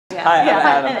Hi, Yeah,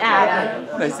 I'm and Adam.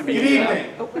 Adam. Nice to meet Good you.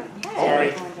 evening.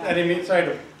 Sorry, I didn't mean, sorry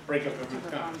to break up a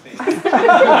good conversation.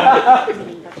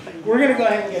 We're going to go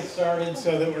ahead and get started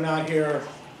so that we're not here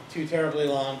too terribly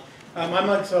long. I'm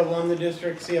Mike Sobel, I'm the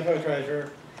district CFO treasurer.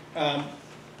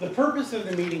 The purpose of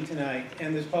the meeting tonight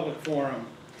and this public forum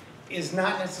is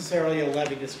not necessarily a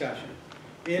levy discussion.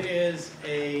 It is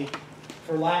a,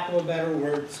 for lack of a better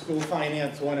word, school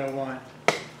finance 101.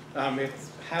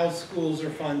 It's how schools are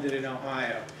funded in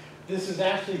Ohio. This is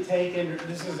actually taken,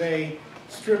 this is a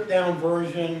stripped down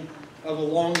version of a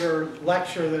longer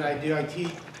lecture that I do.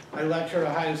 I lecture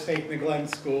at Ohio State in the Glenn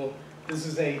School. This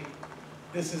is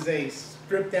a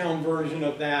stripped down version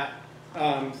of that.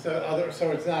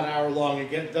 So it's not hour long.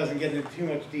 It doesn't get into too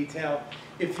much detail.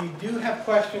 If you do have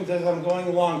questions as I'm going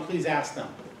along, please ask them.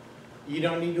 You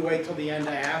don't need to wait till the end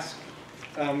to ask.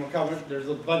 There's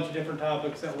a bunch of different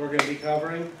topics that we're going to be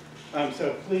covering.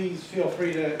 So please feel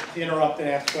free to interrupt and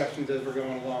ask questions as we're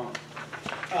going along.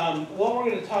 What we're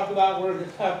going to talk about, we're going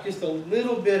to talk just a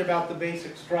little bit about the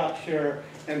basic structure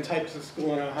and types of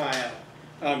school in Ohio.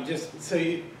 Just so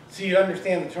you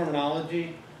understand the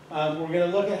terminology. We're going to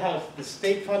look at how the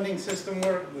state funding system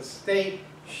works, the state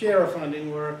share of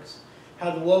funding works,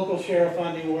 how the local share of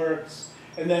funding works,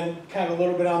 and then kind of a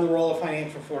little bit on the role of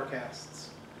financial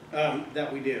forecasts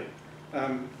that we do.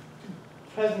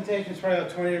 Presentation is probably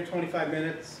about 20 or 25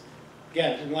 minutes.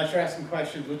 Again, unless you're asking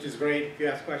questions, which is great. If you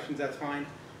ask questions, that's fine.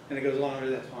 And it goes longer,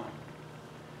 that's fine.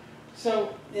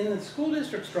 So in the school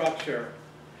district structure,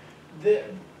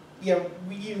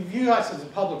 you view us as a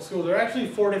public school. There are actually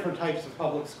 4 different types of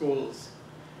public schools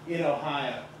in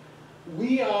Ohio.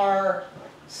 We are,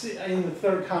 in the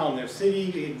third column there,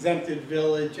 city, exempted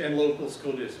village, and local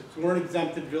school districts. We're an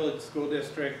exempted village school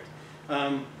district.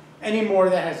 Any more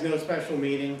that has no special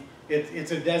meaning.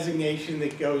 It's a designation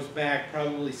that goes back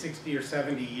probably 60 or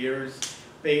 70 years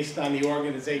based on the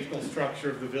organizational structure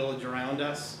of the village around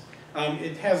us.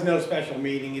 It has no special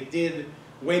meaning. It did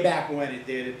way back when it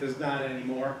did. It does not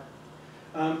anymore.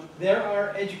 There are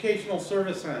educational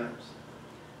service centers.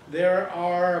 There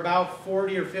are about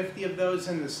 40 or 50 of those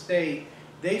in the state.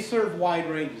 They serve wide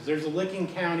ranges. There's a Licking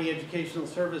County Educational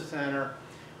Service Center.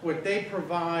 What they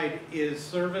provide is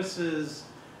services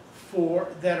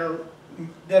that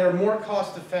are more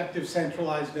cost-effective,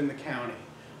 centralized in the county.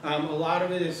 A lot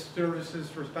of it is services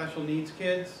for special needs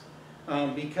kids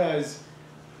because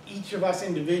each of us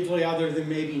individually, other than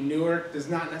maybe Newark, does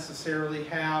not necessarily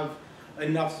have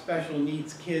enough special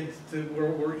needs kids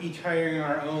we're each hiring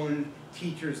our own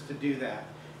teachers to do that.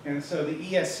 And so the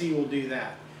ESC will do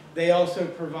that. They also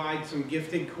provide some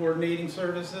gifted coordinating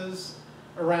services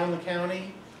around the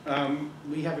county.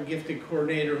 We have a gifted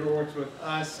coordinator who works with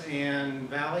us and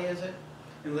Valley, is it?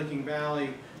 In Licking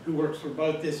Valley, who works for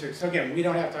both districts. So again, we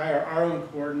don't have to hire our own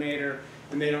coordinator,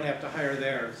 and they don't have to hire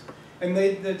theirs. And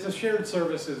it's a shared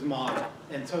services model.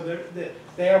 And so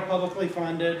they are publicly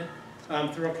funded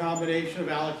through a combination of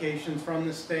allocations from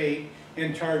the state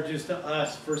and charges to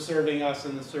us for serving us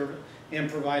in the service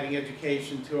and providing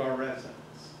education to our residents.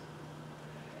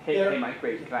 Hey Mike,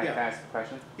 wait, can I ask a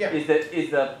question? Yeah.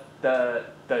 Is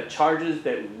the charges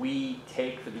that we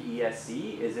take for the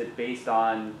ESC, is it based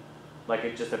on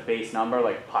like just a base number,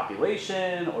 like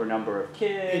population or number of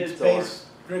kids? It's based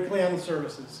strictly on the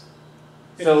services.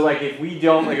 So like if we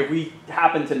don't, like if we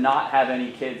happen to not have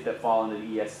any kids that fall into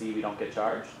the ESC, we don't get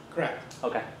charged? Correct.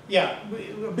 Okay. Yeah,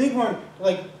 a big one,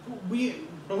 like believe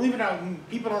it or not,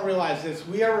 people don't realize this,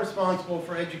 we are responsible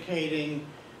for educating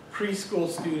preschool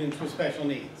students with special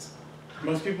needs.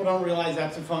 Most people don't realize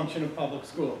that's a function of public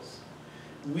schools.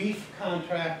 We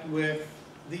contract with,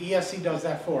 the ESC does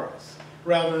that for us.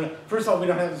 Rather than, first of all, we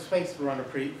don't have the space to run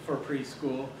for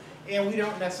preschool, and we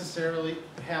don't necessarily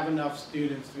have enough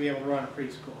students to be able to run a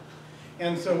preschool.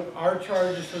 And so our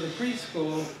charges for the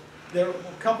preschool, a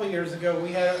couple of years ago,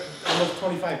 we had almost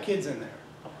 25 kids in there.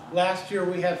 Last year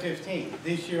we had 15.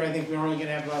 This year I think we're only going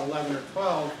to have about 11 or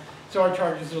 12. So our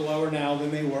charges are lower now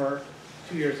than they were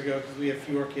 2 years ago because we have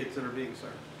fewer kids that are being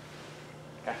served.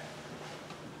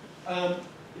 Okay.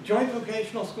 Joint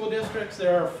vocational school districts,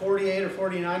 there are 48 or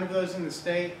 49 of those in the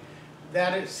state.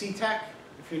 That is CTEC.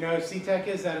 If you know what CTEC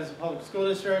is, that is a public school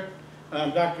district.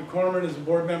 Dr. Corman is a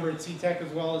board member at CTEC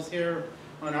as well as here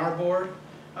on our board.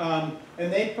 And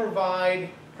they provide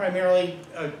primarily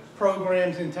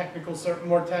programs in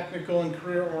more technical and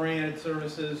career-oriented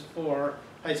services for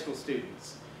high school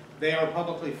students. They are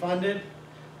publicly funded.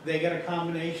 They get a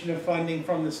combination of funding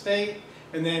from the state,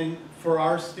 and then for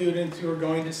our students who are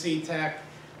going to CTEC,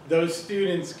 those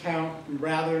students count,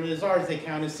 rather than as ours, they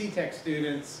count as CTEC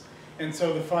students, and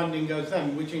so the funding goes to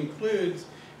them, which includes,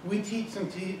 we teach some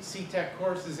CTEC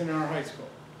courses in our high school.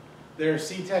 There are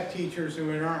CTEC teachers who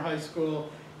are in our high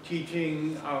school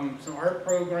teaching some art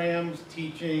programs,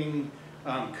 teaching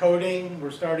coding. We're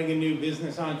starting a new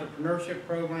business entrepreneurship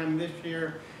program this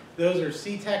year. Those are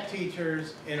CTEC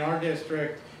teachers in our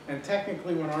district, and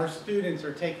technically when our students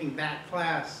are taking that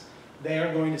class, they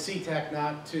are going to CTEC,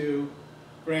 not to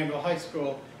Granville High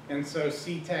School, and so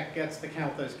CTEC gets to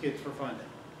count those kids for funding.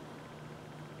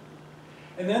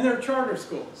 And then there are charter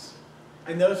schools,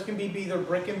 and those can be either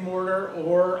brick and mortar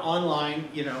or online.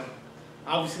 You know,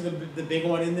 obviously the big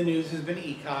one in the news has been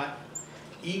ECOT.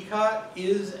 ECOT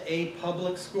is a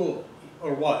public school,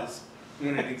 or was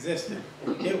when it existed.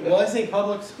 It was a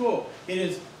public school. It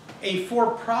is a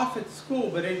for-profit school,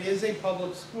 but it is a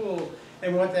public school,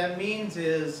 and what that means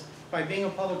is, by being a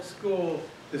public school,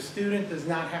 the student does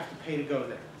not have to pay to go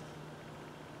there.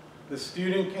 The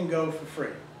student can go for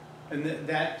free. And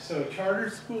so charter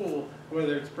school,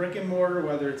 whether it's brick and mortar,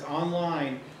 whether it's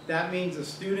online, that means the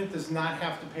student does not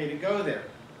have to pay to go there.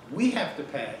 We have to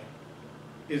pay,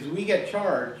 is we get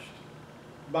charged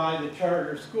by the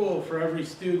charter school for every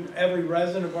student, every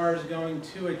resident of ours going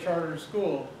to a charter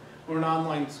school or an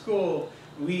online school.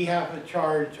 We have a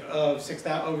charge of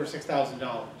over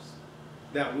 $6,000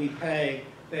 that we pay,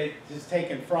 that is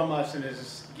taken from us and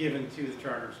is given to the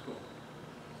charter school.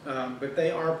 But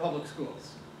they are public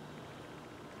schools.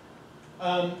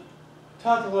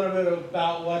 Talked a little bit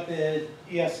about what the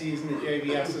ESCs and the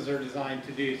JVSs are designed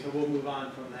to do, so we'll move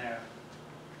on from there.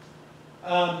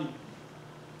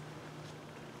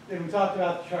 Then we talked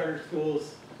about the charter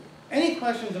schools. Any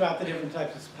questions about the different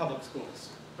types of public schools?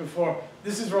 Before,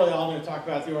 this is really all I'm going to talk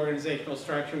about, the organizational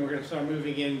structure, and we're going to start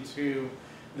moving into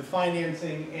the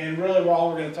financing, and really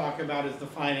all we're going to talk about is the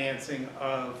financing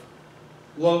of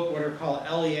what are called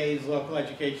LEAs, local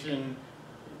education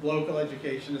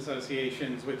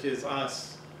associations, which is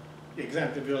us,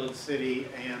 Exempted Village City,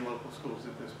 and local schools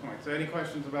at this point. So any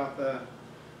questions about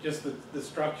just the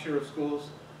structure of schools?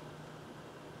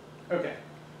 Okay.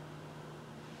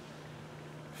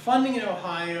 Funding in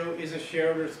Ohio is a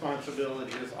shared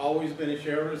responsibility. It's always been a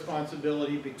shared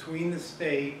responsibility between the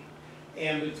state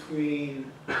and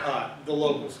between the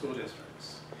local school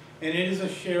districts. And it is a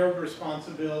shared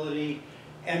responsibility,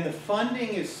 and the funding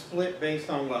is split based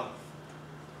on wealth.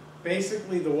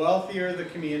 Basically, the wealthier the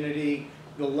community,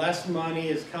 the less money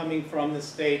is coming from the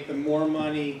state, the more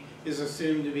money is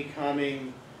assumed to be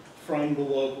coming from the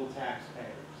local taxpayers.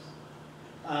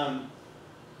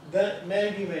 Many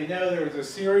of you may know there was a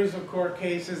series of court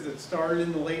cases that started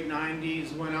in the late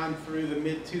 90s, went on through the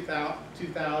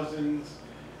mid-2000s,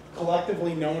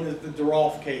 collectively known as the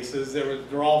DeRolf cases. There was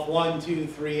DeRolf 1, 2,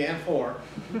 3, and 4.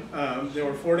 There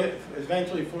were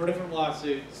eventually four different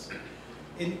lawsuits.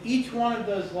 In each one of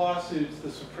those lawsuits,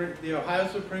 the Ohio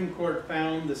Supreme Court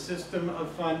found the system of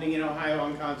funding in Ohio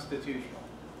unconstitutional.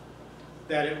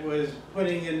 That it was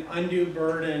putting an undue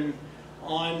burden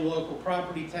on local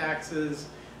property taxes,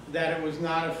 that it was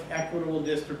not an equitable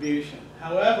distribution.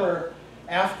 However,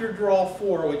 after DeRolf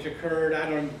 4, which occurred, I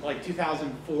don't know, like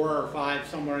 2004 or 5,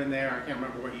 somewhere in there, I can't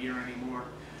remember what year anymore,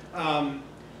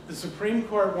 the Supreme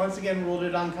Court once again ruled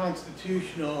it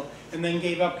unconstitutional and then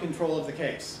gave up control of the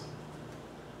case.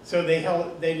 So they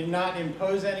did not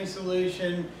impose any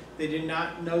solution, they did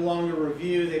no longer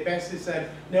review, they basically said,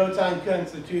 no, it's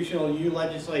unconstitutional, you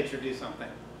legislature do something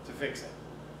to fix it.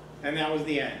 And that was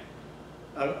the end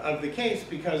of the case,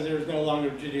 because there was no longer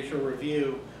judicial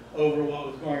review over what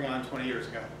was going on 20 years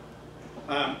ago.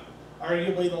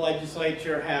 Arguably, the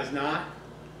legislature has not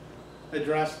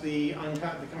addressed the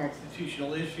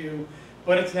constitutional issue,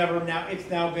 but it's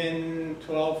now been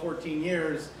 12, 14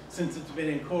 years since it's been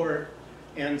in court,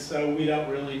 and so we don't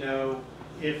really know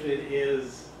if it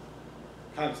is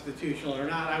constitutional or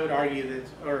not. I would argue that,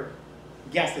 or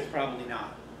guess it's probably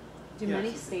not. Do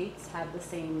many states have the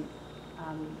same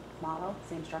model,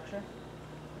 same structure?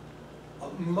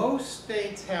 Most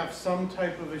states have some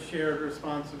type of a shared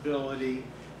responsibility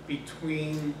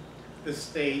between the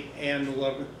state and the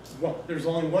local. Well, there's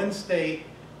only one state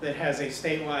that has a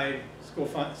statewide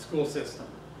school system,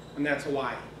 and that's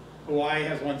Hawaii. Hawaii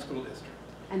has one school district.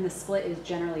 And the split is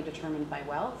generally determined by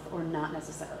wealth, or not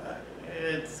necessarily?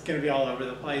 It's going to be all over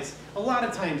the place. A lot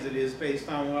of times it is based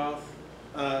on wealth,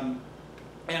 and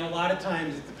a lot of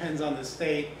times it depends on the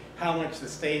state, how much the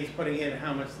state is putting in,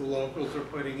 how much the locals are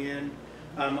putting in.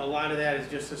 A lot of that is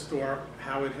just historic,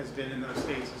 how it has been in those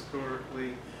states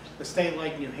historically. A state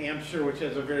like New Hampshire, which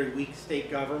has a very weak state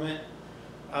government,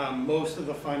 most of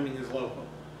the funding is local.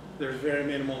 There's very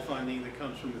minimal funding that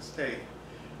comes from the state.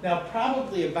 Now,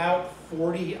 probably about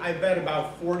 40, I bet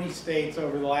about 40 states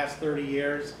over the last 30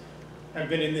 years have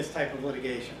been in this type of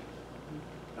litigation.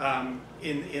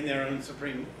 in their own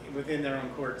within their own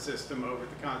court system over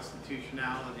the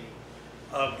constitutionality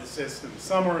of the system.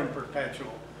 Some are in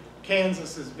perpetual.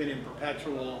 Kansas has been in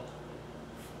perpetual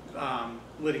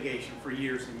litigation for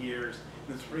years and years.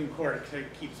 And the Supreme Court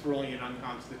keeps ruling it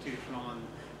unconstitutional, and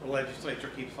the legislature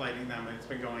keeps fighting them, and it's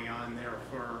been going on there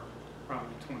for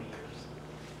probably 20 years.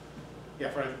 Yeah,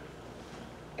 Fred?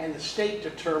 And the state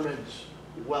determines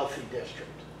wealthy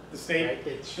district. The state, right?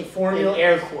 It's the formula, in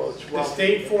air quotes, the wealthy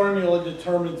state district. formula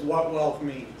determines what wealth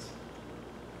means.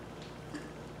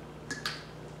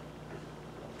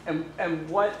 And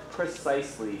what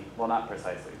precisely, well not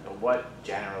precisely, but what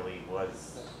generally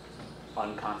was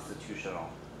unconstitutional?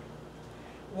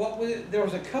 There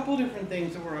was a couple different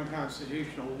things that were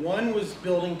unconstitutional. One was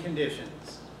building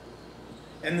conditions.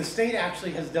 And the state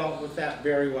actually has dealt with that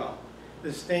very well.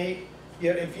 The state,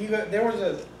 yeah, there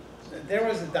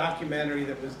was a documentary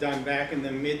that was done back in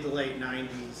the mid to late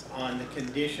 90s on the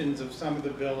conditions of some of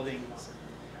the buildings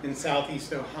in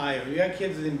Southeast Ohio. You had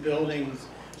kids in buildings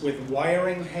with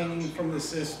wiring hanging from the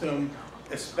system,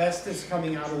 asbestos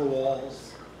coming out of the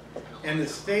walls. And the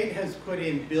state has put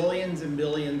in billions and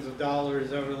billions of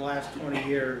dollars over the last 20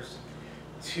 years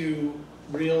to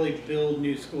really build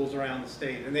new schools around the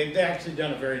state. And they've actually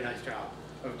done a very nice job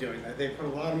of doing that. They put a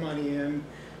lot of money in.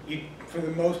 You, for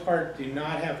the most part, do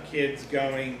not have kids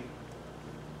going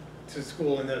to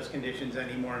school in those conditions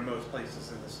anymore in most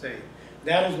places in the state.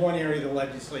 That is one area the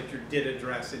legislature did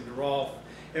address in Rolfe.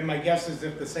 And my guess is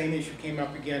if the same issue came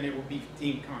up again, it would be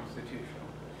deemed constitutional.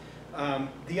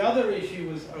 The other issue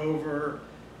was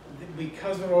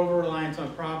because of over-reliance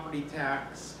on property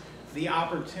tax, a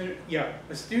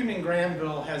student in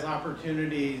Granville has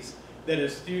opportunities that a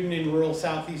student in rural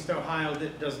Southeast Ohio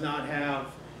that does not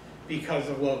have because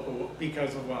of wealth.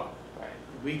 Right.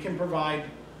 We can provide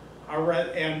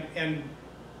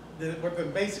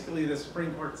basically the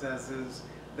Supreme Court says is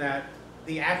that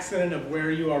the accident of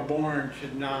where you are born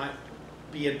should not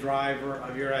be a driver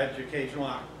of your educational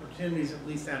opportunities, at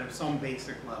least at some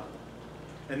basic level.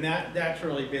 And that's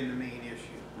really been the main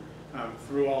issue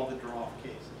through all the draw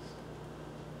cases.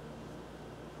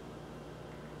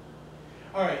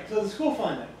 All right, so the school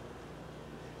funding.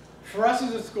 For us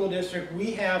as a school district,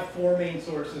 we have four main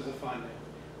sources of funding.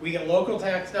 We get local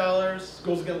tax dollars,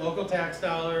 schools get local tax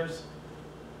dollars.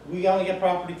 We only get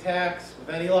property tax. With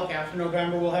any luck, after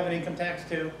November, we'll have an income tax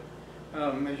too.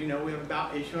 As you know, we have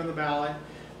a issue on the ballot.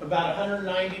 About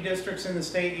 190 districts in the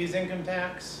state use income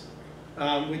tax,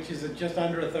 which is just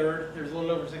under a third. There's a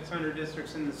little over 600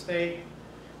 districts in the state.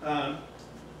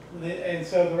 And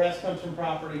so the rest comes from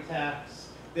property tax.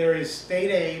 There is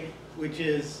state aid, which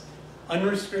is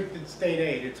unrestricted state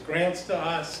aid. It's grants to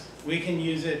us. We can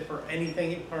use it for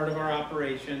anything part of our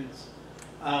operations.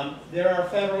 There are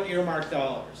federal earmarked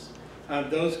dollars.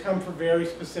 Those come for very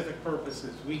specific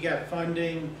purposes. We get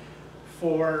funding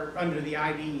under the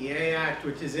IDEA Act,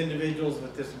 which is Individuals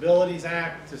with Disabilities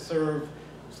Act, to serve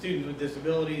students with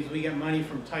disabilities. We get money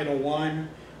from Title I,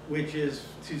 which is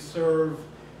to serve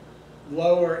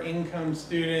lower income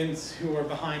students who are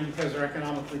behind because they're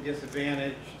economically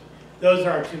disadvantaged. Those are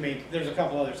our two main. There's a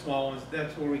couple other small ones.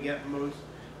 That's where we get most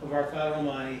of our federal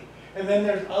money. And then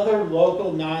there's other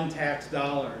local non-tax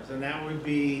dollars, and that would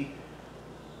be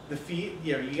the fee.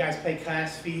 You guys pay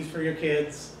class fees for your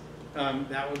kids.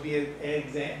 That would be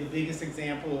the biggest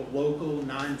example of local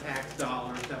non-tax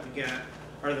dollars that we get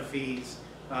are the fees.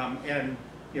 And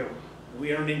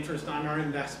we earn interest on our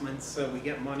investments, so we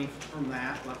get money from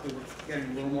that. Luckily, we're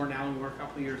getting a little more now than we were a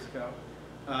couple of years ago.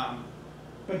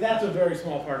 But that's a very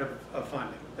small part of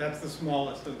funding. That's the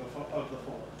smallest of the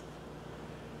four.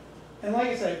 And like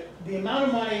I said, the amount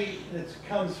of money that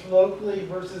comes locally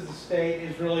versus the state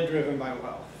is really driven by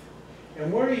wealth.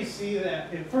 And where do you see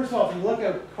that? First of all, if you look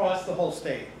across the whole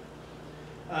state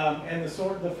and the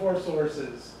four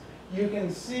sources, you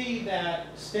can see that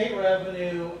state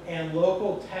revenue and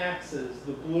local taxes,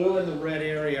 the blue and the red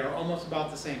area, are almost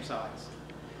about the same size.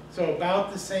 So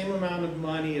about the same amount of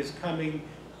money is coming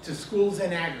to schools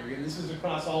in aggregate, and this is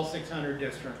across all 600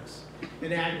 districts,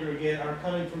 in aggregate are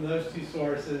coming from those two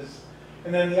sources.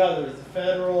 And then the others, the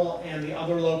federal and the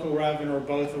other local revenue, are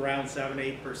both around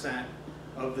 7–8%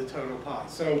 of the total pie.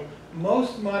 So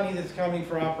most money that's coming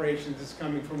for operations is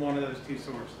coming from one of those two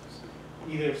sources,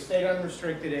 either state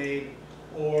unrestricted aid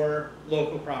or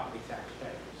local property tax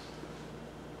payers.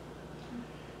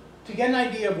 To get an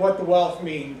idea of what the wealth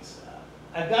means,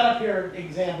 I've got up here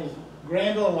examples,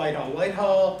 Granville and Whitehall.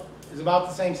 Whitehall is about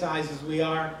the same size as we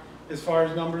are as far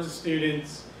as numbers of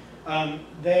students.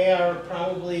 They are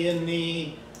probably in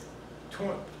the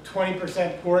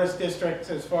 20% poorest districts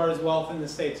as far as wealth in the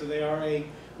state, so they are a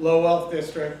low wealth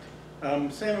district.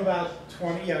 Same about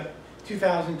 2,000,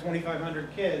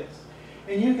 2,500 kids.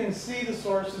 And you can see the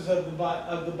sources of the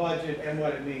budget and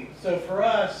what it means. So for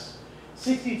us,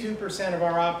 62% of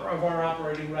our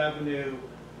operating revenue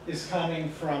is coming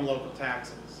from local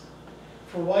taxes.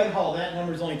 For Whitehall, that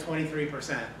number is only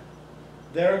 23%.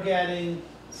 They're getting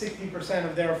 60%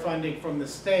 of their funding from the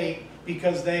state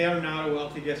because they are not a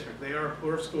wealthy district. They are a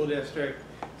poor school district,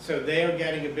 so they are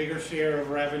getting a bigger share of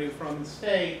revenue from the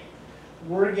state.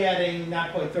 We're getting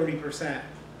not quite 30%.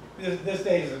 This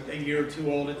day is a year or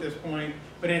two old at this point,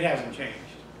 but it hasn't changed.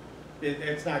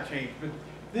 It's not changed. But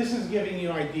this is giving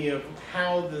you an idea of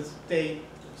how the state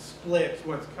splits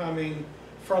what's coming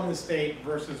from the state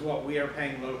versus what we are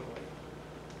paying locally.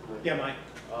 Yeah, Mike?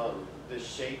 The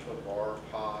shape of our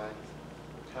pie,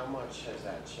 how much has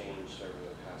that changed over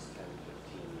the past 10,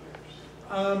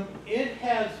 15 years? It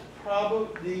has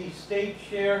the state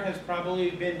share has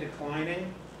probably been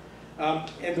declining.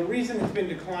 And the reason it's been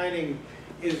declining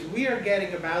is we are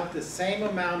getting about the same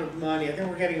amount of money. I think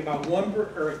we're getting about about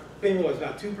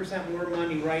 2% more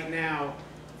money right now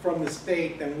from the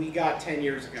state than we got 10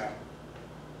 years ago.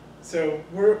 So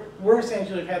we're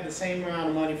essentially had the same amount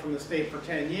of money from the state for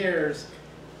 10 years.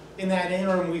 In that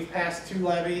interim, we've passed two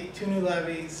new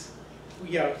levies.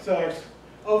 So our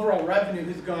overall revenue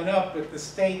has gone up, but the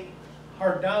state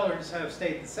hard dollars have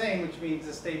stayed the same, which means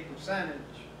the state percentage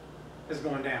has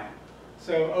gone down.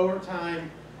 So over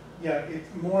time,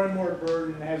 it's more and more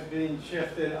burden has been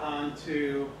shifted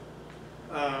onto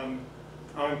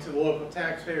the local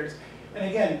taxpayers. And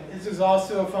again, this is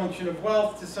also a function of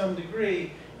wealth to some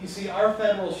degree. You see, our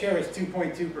federal share is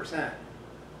 2.2%.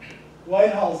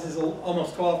 Whitehall's is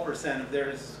almost 12% of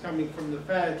theirs is coming from the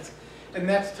feds, and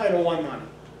that's Title I money.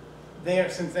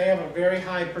 Since they have a very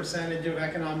high percentage of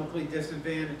economically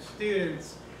disadvantaged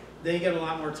students, they get a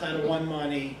lot more Title I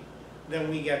money than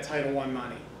we get Title I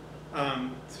money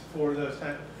for those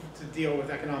to deal with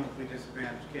economically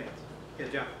disadvantaged kids. Yeah,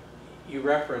 Jeff. You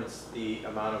referenced the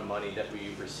amount of money that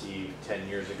we received 10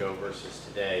 years ago versus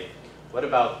today. What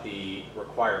about the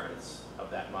requirements of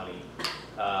that money?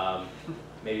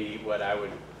 Maybe what I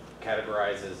would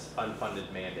categorize as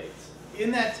unfunded mandates.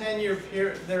 In that 10-year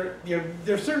period, there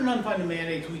are certain unfunded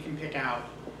mandates we can pick out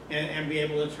and be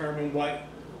able to determine what.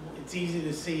 It's easy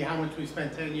to see how much we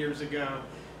spent 10 years ago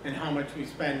and how much we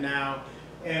spend now.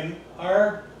 And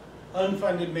our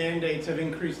unfunded mandates have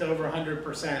increased over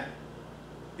 100%.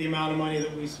 The amount of money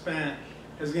that we spent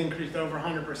has increased over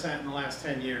 100% in the last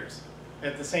 10 years.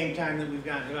 At the same time that we've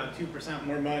gotten about 2%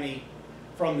 more money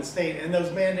from the state. And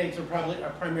those mandates are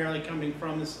primarily coming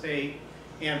from the state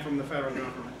and from the federal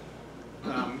government.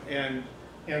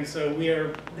 And so we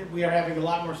are having a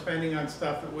lot more spending on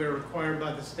stuff that we're required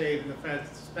by the state and the feds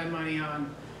to spend money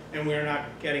on, and we're not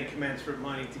getting commensurate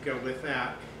money to go with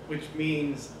that, which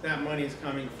means that money is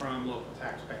coming from local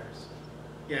taxpayers.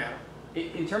 Yeah.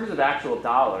 In terms of actual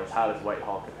dollars, how does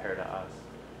Whitehall compare to us?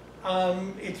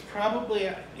 It's probably,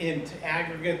 in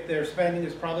aggregate, their spending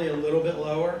is probably a little bit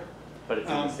lower. But it's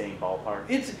in the same ballpark?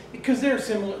 It's because they're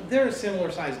a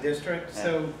similar sized district, yeah.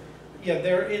 So yeah,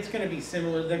 it's going to be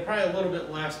similar. They're probably a little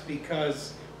bit less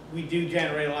because we do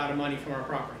generate a lot of money from our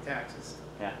property taxes.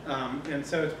 Yeah. And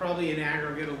so it's probably in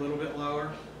aggregate a little bit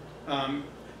lower. It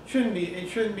shouldn't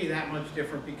be that much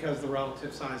different because the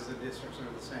relative size of the districts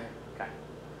are the same. Okay.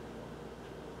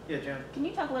 Yeah, Jen. Can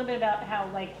you talk a little bit about how,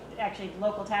 like, actually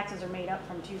local taxes are made up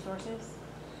from two sources?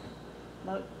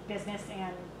 Business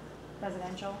and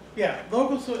residential? Yeah,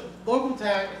 local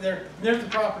tax, there's the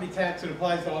property tax that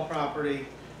applies to all property.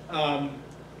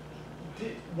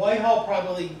 Whitehall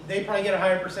they probably get a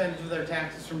higher percentage of their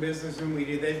taxes from business than we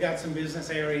do. They've got some business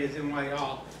areas in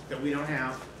Whitehall that we don't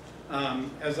have,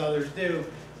 as others do.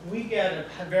 We get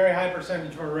a very high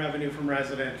percentage of our revenue from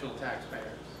residential taxpayers.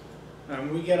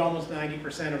 We get almost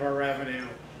 90% of our revenue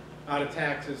out of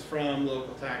taxes from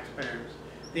local taxpayers.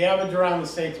 The average around the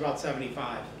state's about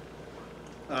 75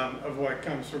 of what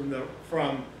comes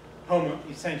from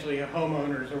essentially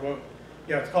homeowners, or what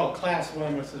it's called Class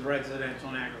 1, which is residential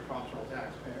and agricultural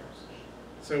taxpayers.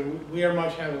 So we are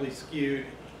much heavily skewed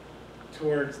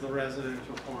towards the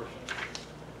residential portion.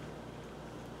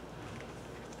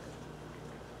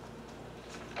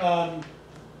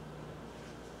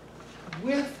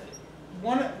 With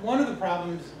one of the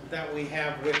problems that we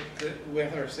have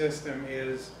with our system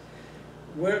is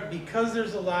because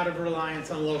there's a lot of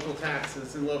reliance on local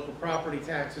taxes and local property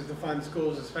taxes to fund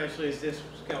schools, especially as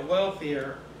districts get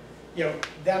wealthier,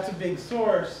 that's a big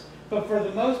source. But for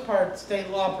the most part, state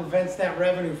law prevents that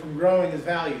revenue from growing as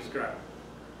values grow.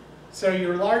 So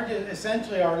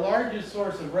essentially our largest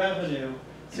source of revenue,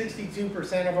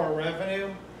 62% of our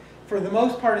revenue, for the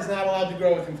most part, is not allowed to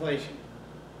grow with inflation.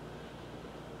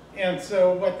 And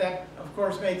so what that, of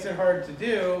course, makes it hard to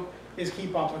do is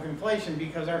keep up with inflation,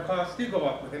 because our costs do go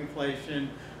up with inflation,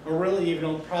 or really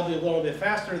even probably a little bit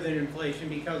faster than inflation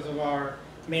because of our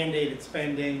mandated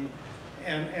spending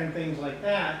and things like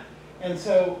that. And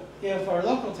so if our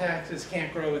local taxes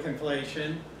can't grow with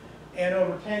inflation, and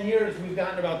over 10 years we've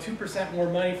gotten about 2% more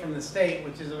money from the state,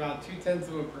 which is about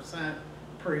 0.2%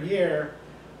 per year,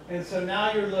 and so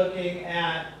now you're looking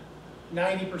at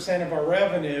 90% of our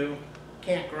revenue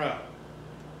can't grow,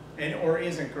 or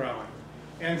isn't growing.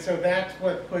 And so that's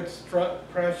what puts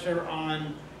pressure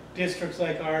on districts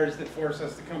like ours that force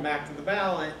us to come back to the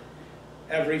ballot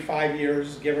every 5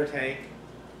 years, give or take,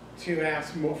 to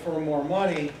ask for more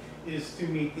money, is to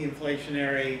meet the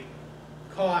inflationary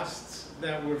costs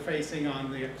that we're facing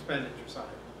on the expenditure side.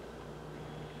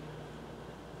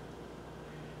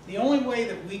 The only way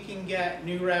that we can get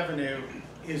new revenue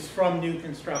is from new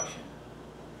construction.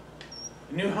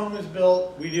 A new home is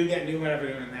built, we do get new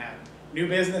revenue in that. New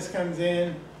business comes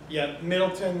in,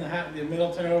 Middleton, the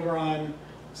Middleton over on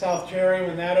South Cherry,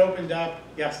 when that opened up,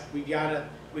 yes, we got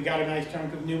a nice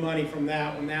chunk of new money from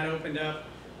that when that opened up,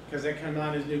 because it came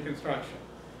on as new construction.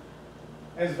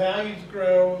 As values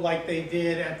grow like they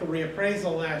did at the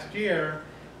reappraisal last year,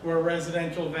 where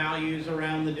residential values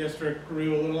around the district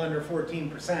grew a little under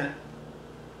 14%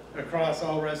 across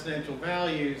all residential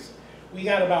values, we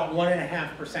got about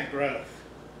 1.5% growth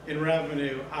in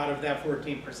revenue out of that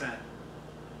 14%.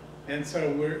 And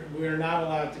so we're not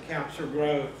allowed to capture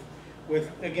growth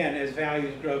with, again, as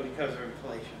values grow because of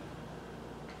inflation.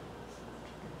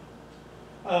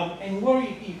 And where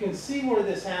you can see where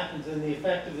this happens and the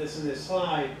effect of this in this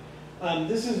slide.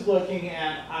 This is looking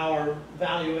at our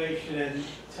valuation and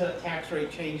tax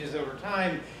rate changes over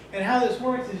time. And how this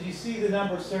works is you see the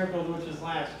number circled, which is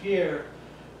last year.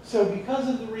 So because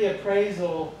of the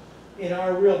reappraisal in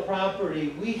our real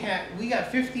property, we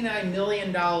got $59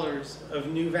 million of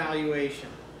new valuation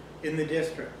in the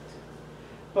district.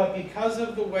 But because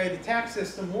of the way the tax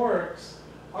system works,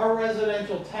 our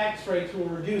residential tax rates will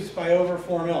reduce by over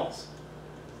 4 mils.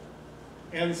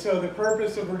 And so the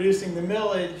purpose of reducing the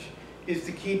millage is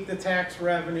to keep the tax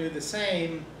revenue the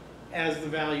same as the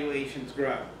valuations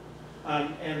grow.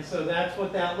 And so that's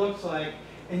what that looks like.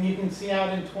 And you can see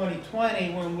out in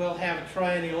 2020, when we'll have a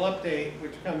triennial update,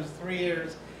 which comes 3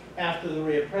 years after the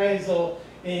reappraisal,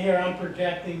 and here I'm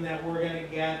projecting that we're going to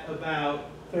get about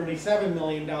 $37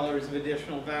 million of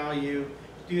additional value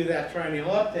due to that triennial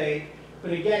update.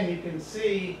 But again, you can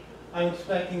see I'm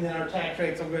expecting that our tax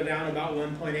rates will go down about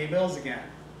 1.8 mils again.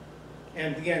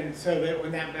 And again, so that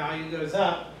when that value goes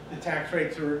up, the tax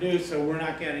rates are reduced, so we're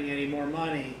not getting any more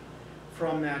money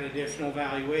from that additional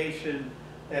valuation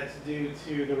that's due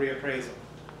to the reappraisal.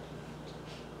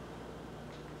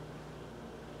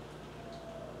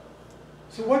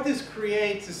 So what this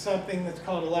creates is something that's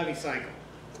called a levy cycle.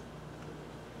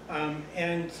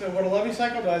 And so what a levy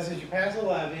cycle does is you pass a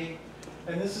levy,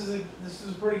 and this is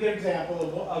a pretty good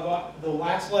example of the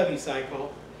last levy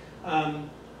cycle.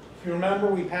 If you remember,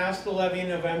 we passed the levy in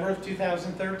November of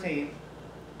 2013.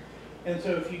 And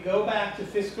so if you go back to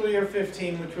fiscal year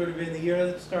 15, which would have been the year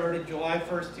that started July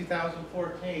 1st,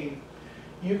 2014,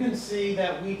 you can see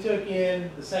that we took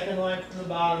in, the second line from the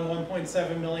bottom,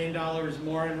 $1.7 million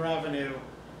more in revenue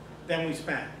than we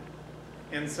spent.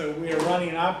 And so we are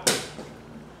running up.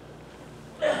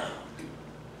 I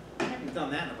haven't done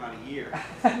that in about a year.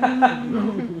 I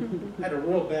had a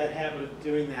real bad habit of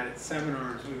doing that at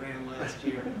seminars we ran last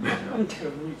year.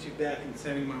 Of reaching back and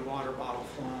sending my water bottle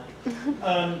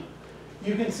flying.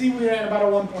 You can see we ran about a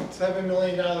 $1.7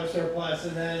 million surplus,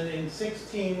 and then in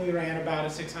 16 we ran about a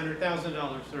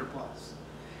 $600,000 surplus.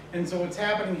 And so what's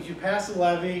happening is you pass the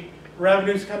levy,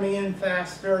 revenue's coming in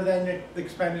faster than the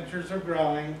expenditures are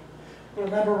growing. But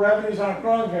remember, revenues aren't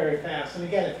growing very fast. And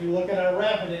again, if you look at our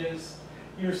revenues,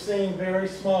 you're seeing very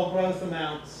small growth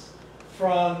amounts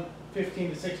from 15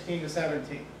 to 16 to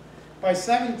 17. By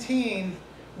 17,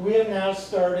 we have now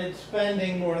started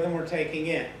spending more than we're taking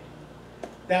in.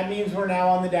 That means we're now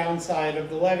on the downside of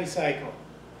the levy cycle.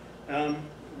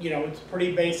 You know, it's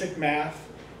pretty basic math.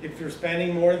 If you're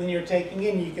spending more than you're taking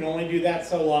in, you can only do that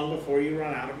so long before you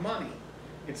run out of money.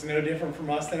 It's no different from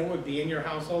us than it would be in your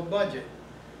household budget.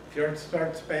 If you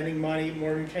start spending money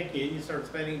more than you take in, you start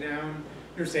spending down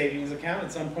your savings account.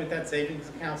 At some point, that savings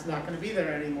account's not going to be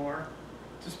there anymore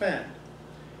to spend.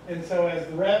 And so as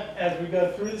we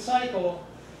go through the cycle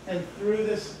and through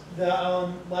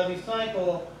the levy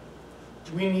cycle,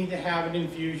 we need to have an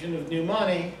infusion of new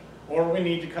money, or we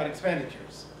need to cut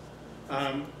expenditures.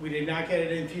 We did not get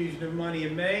an infusion of money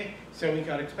in May, so we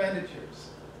cut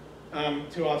expenditures.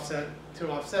 to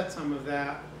offset some of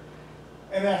that.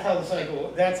 And that's how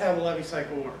the levy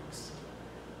cycle works.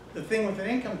 The thing with an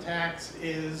income tax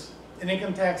is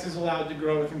allowed to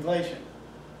grow with inflation.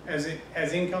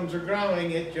 As incomes are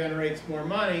growing, it generates more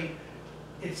money.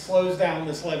 It slows down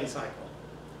this levy cycle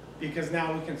because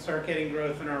now we can start getting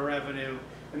growth in our revenue.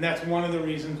 And that's one of the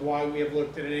reasons why we have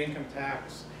looked at an income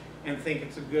tax and think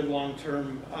it's a good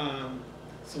long-term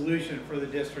solution for the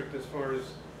district as far as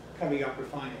coming up with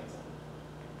financing.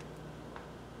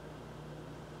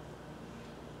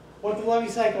 What the levy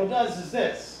cycle does is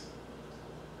this.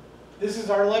 This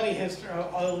is our levy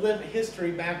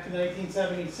history back to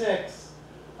 1976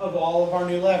 of all of our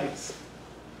new levies.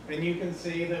 And you can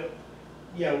see that,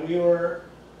 that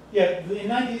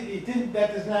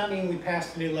does not mean we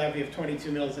passed a new levy of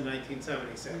 22 mills in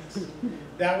 1976.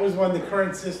 That was when the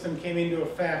current system came into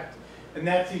effect, and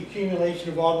that's the accumulation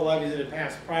of all the levies that had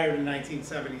passed prior to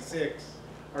 1976,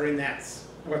 or in that,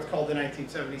 what's called the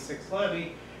 1976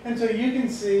 levy. And so you can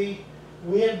see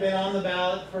we have been on the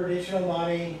ballot for additional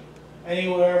money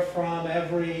anywhere from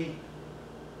every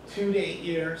 2 to 8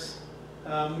 years.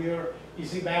 You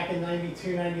see back in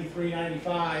 92, 93,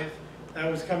 95, that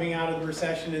was coming out of the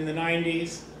recession in the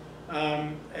 90s,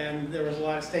 and there was a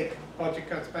lot of state budget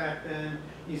cuts back then.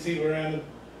 You see we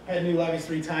had new levies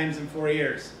 3 times in 4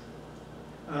 years.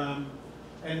 And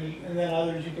then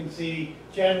others you can see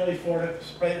generally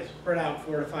spread out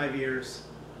 4 to 5 years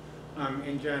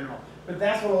in general. But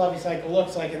that's what a levy cycle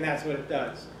looks like, and that's what it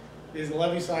does. Is the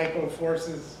levy cycle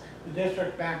forces the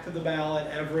district back to the ballot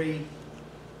every,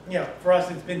 for us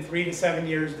it's been 3 to 7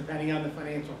 years depending on the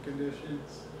financial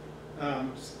conditions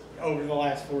over the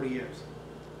last 40 years.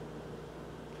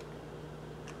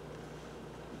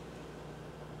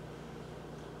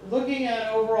 Looking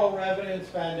at overall revenue and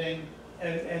spending,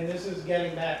 and this is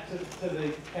getting back to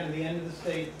the kind of the end of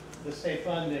the state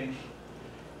funding.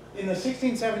 In the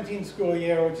 16-17 school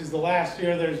year, which is the last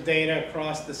year there's data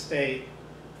across the state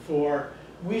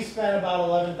we spent about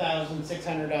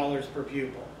 $11,600 per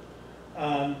pupil.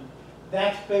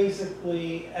 That's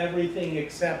basically everything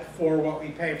except for what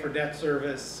we pay for debt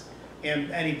service and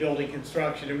any building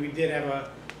construction. And we did have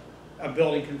a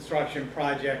building construction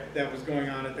project that was going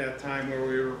on at that time where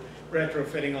we were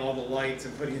retrofitting all the lights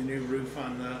and putting a new roof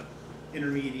on the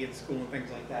intermediate school and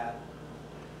things like that.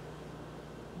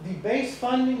 The base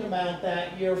funding amount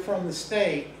that year from the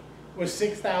state was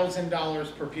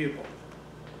 $6,000 per pupil.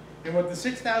 And what the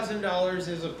 $6,000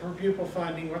 is of per pupil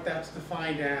funding, what that's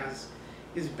defined as,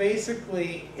 is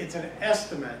basically, it's an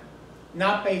estimate,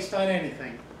 not based on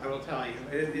anything, I will tell you.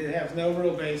 It has no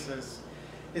real basis.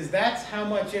 That's how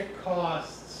much it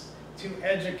costs to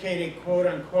educate a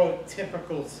quote-unquote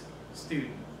typical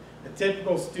student. A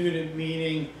typical student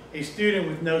meaning a student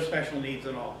with no special needs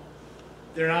at all.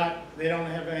 They don't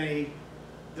have any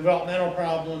developmental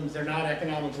problems, they're not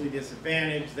economically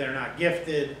disadvantaged, they're not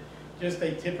gifted, just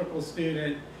a typical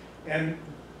student. And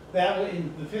that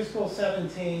in the fiscal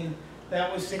 17,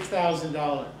 that was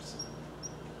 $6,000.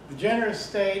 The generous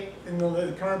state in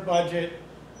the current budget,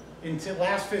 until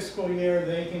last fiscal year,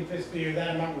 the 18 fiscal year,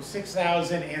 that amount was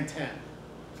 $6,010.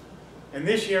 And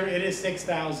this year it is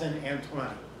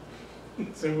 $6,020.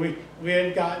 So we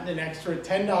have gotten an extra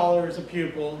 $10 a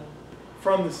pupil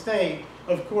from the state.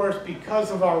 Of course, because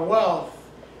of our wealth,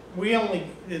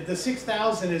 the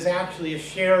 6,000 is actually a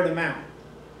shared amount.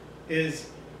 The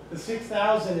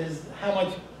 6,000 is how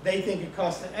much they think it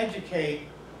costs to educate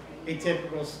a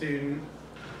typical student.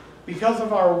 Because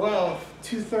of our wealth,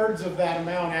 2/3 of that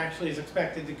amount actually is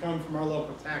expected to come from our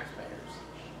local taxpayers.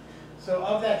 So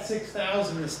of that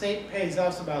 6,000, the state pays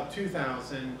us about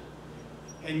 2,000,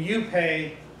 and you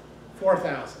pay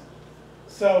 4,000.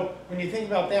 So when you think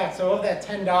about that, so of that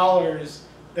 $10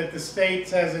 that the state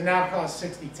says it now costs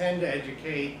 $60.10 to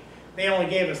educate, they only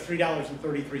gave us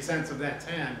 $3.33 of that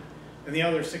 10, and the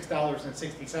other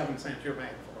 $6.67 you're paying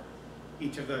for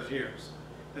each of those years.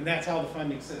 And that's how the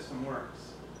funding system works.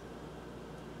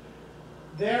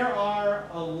 There are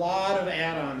a lot of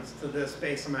add-ons to this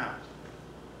base amount.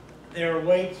 There are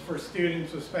weights for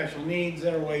students with special needs.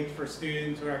 There are weights for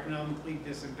students who are economically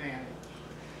disadvantaged.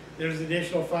 There's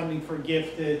additional funding for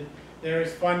gifted. There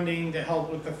is funding to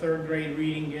help with the 3rd grade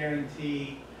reading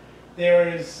guarantee. There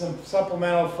is some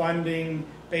supplemental funding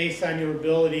based on your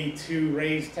ability to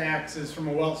raise taxes from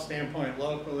a wealth standpoint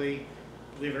locally.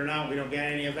 Believe it or not, we don't get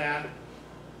any of that.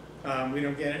 We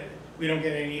don't get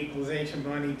any equalization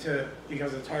money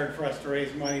because it's hard for us to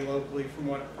raise money locally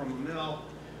from a mill.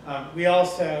 We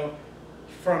also,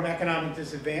 from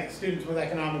students with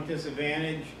economic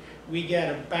disadvantage, we get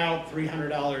about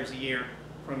 $300 a year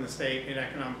from the state in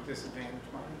economic disadvantage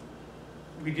money.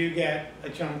 we do get a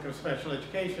chunk of special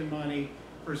education money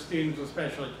for students with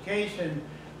special education,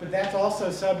 but that's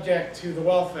also subject to the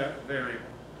welfare variable.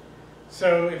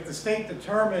 So if the state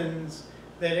determines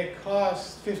that it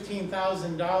costs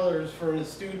 $15,000 for a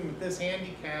student with this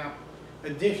handicap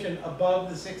addition above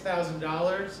the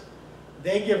 $6,000,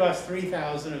 they give us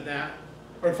 $3,000 of that,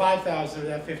 or $5,000 of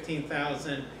that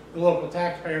 $15,000. The local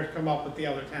taxpayers come up with the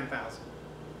other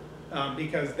 $10,000,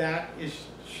 because that is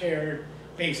shared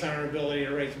based on our ability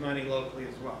to raise money locally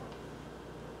as well.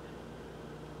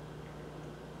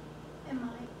 Am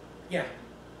I, Yeah,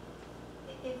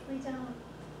 if we don't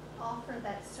offer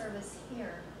that service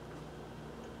here,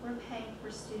 we're paying for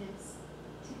students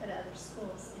to go to other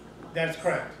schools in Columbus. that's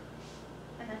correct.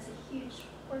 And that's a huge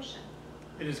portion.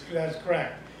 That's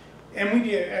correct. And we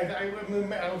did, I don't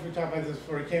know if we talked about this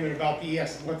before it came in about the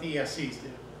what the ESCs do,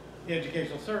 the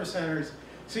Educational Service Centers.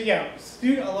 So yeah,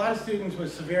 a lot of students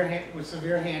with severe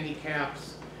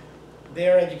handicaps,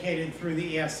 they're educated through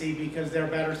the ESC because they're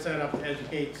better set up to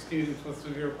educate students with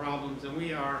severe problems than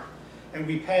we are. And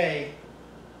we pay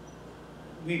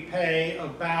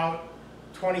about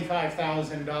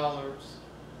 $25,000,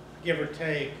 give or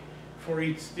take, for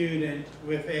each student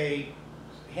with a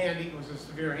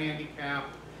severe handicap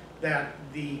that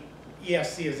the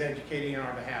ESC is educating on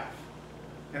our behalf.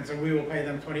 And so we will pay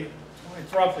them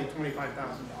it's roughly $25,000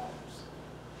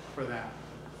 for that.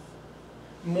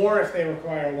 More if they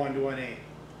require a 1-to-1 aid.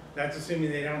 That's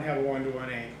assuming they don't have a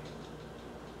 1-to-1 aid.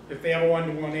 If they have a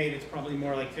 1-to-1 aid, it's probably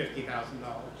more like $50,000.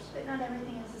 But not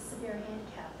everything is a severe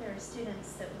handicap. There are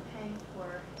students that we're paying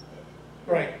for.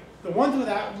 Right. The ones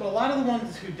without, a lot of the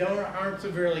ones who aren't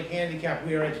severely handicapped,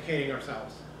 we are educating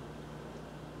ourselves.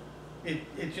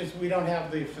 It's just, we don't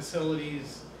have the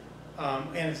facilities,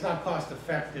 and it's not cost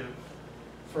effective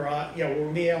for us. We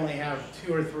may only have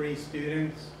 2 or 3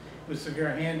 students with severe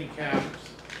handicaps.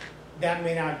 That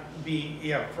may not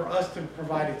be, for us to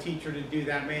provide a teacher to do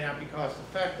that may not be cost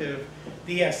effective.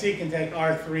 The ESC can take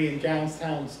our 3 and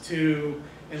Johnstown's 2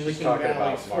 and Licking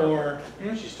Valley's 4.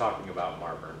 She's talking about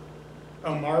Marburn.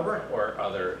 Oh, Marburn? Or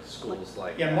other schools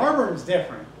like Yeah, that. Marburn's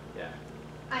different. Yeah,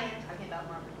 I am talking about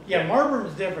Marburn. Yeah,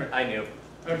 Marburn's different. I knew.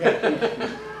 Okay.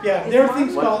 Yeah, there are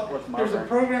things What's called, there's a Marburn?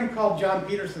 program called John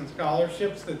Peterson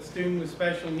Scholarships that students with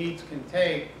special needs can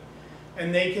take.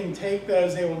 And they can take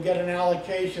those, they will get an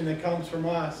allocation that comes from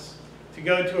us to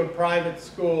go to a private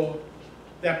school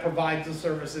that provides the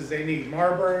services they need.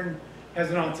 Marburn has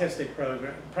an autistic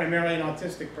program, primarily an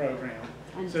autistic program.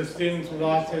 So students with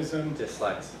autism,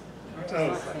 Dyslexia.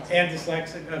 and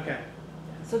dyslexic, okay.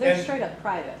 So they're And- straight up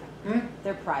private. Hmm?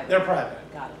 They're private. They're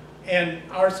private. Got it. And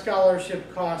our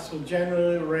scholarship costs will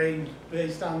generally range,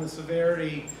 based on the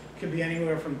severity, could be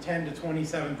anywhere from $10,000 to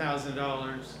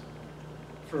 $27,000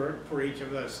 for each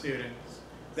of those students.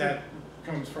 That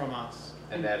comes from us.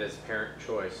 And that is parent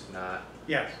choice, not,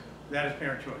 Yes, that is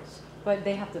parent choice. But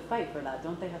they have to fight for that,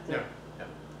 don't they have to? Yeah.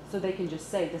 So they can just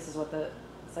say, this is what the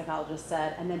psychologist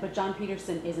said, and then, but John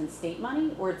Peterson isn't state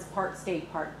money, or it's part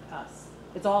state, part us?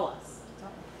 It's all us.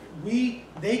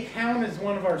 They count as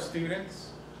one of our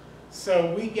students,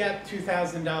 so we get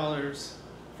 $2,000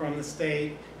 from the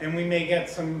state, and we may get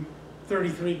some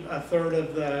a third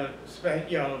of the,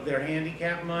 of their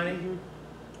handicap money,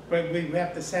 but we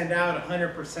have to send out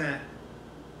 100%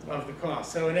 of the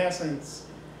cost. So in essence,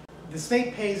 the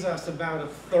state pays us about a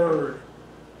third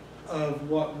of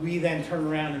what we then turn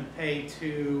around and pay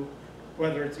to,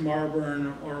 whether it's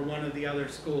Marburn or one of the other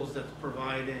schools that's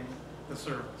providing the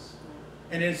service.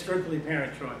 And it's strictly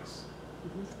parent choice.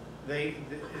 They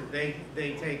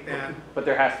take that. But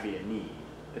there has to be a need.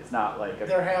 It's not like a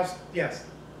There has to be,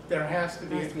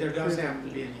 Has to be there does proven have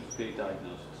to be a need. Big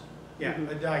diagnosis. Yeah,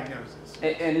 a diagnosis.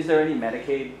 And is there any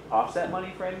Medicaid offset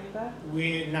money for any of that?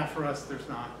 Not for us, there's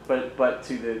not. But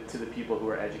to the people who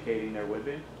are educating, there would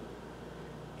be?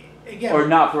 Again, Or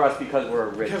not for us because we're a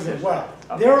rich because district? of well,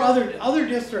 Okay. there are other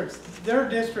districts. There are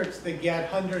districts that get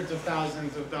hundreds of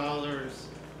thousands of dollars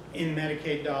in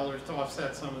Medicaid dollars to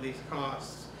offset some of these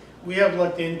costs. We have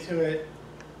looked into it.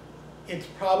 It's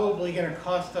probably going to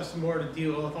cost us more to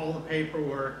deal with all the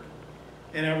paperwork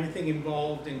and everything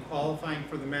involved in qualifying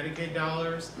for the Medicaid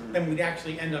dollars than we'd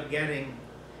actually end up getting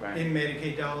Right. in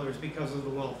Medicaid dollars because of the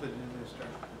wealth administration.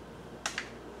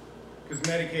 Because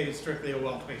Medicaid is strictly a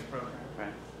wealth-based program.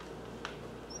 Right.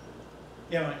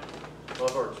 Yeah, Mike?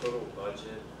 Of our total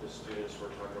budget, the students we're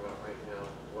talking about right now,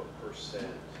 what percent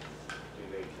do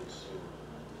they consume?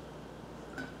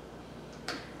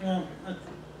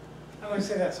 I would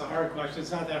say that's a hard question.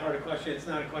 It's not that hard a question. It's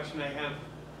not a question I have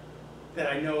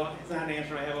that I know. It's not an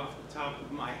answer I have off the top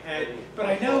of my head. But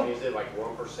I know. Is it like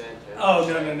 1%, 10%?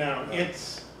 Oh, no.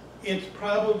 It's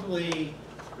probably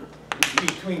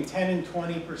between 10 and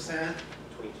 20%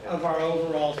 Between 10 of our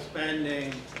overall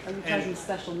spending. Are you And- talking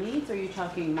special needs, or are you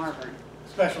talking Marburn?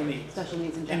 Special needs. Special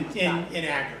needs in In, general? in, Got it. in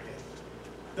aggregate.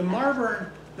 The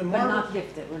Marburn, But not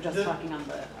gifted, we're just the- talking on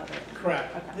the other.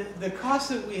 correct. Okay. The cost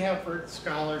that we have for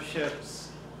scholarships,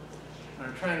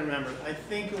 I'm trying to remember, I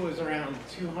think it was around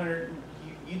 200,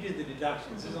 you did the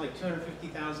deductions, it was like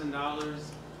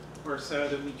 $250,000 or so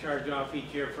that we charge off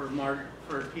each year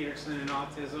for Peterson and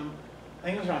autism. I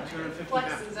think it was around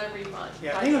 250,000. Flexes every month.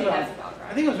 Yeah, I I'd think it say was that's around, about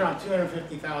right. I think it was around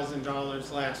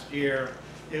 $250,000 last year.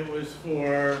 It was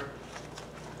for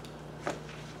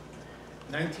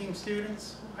 19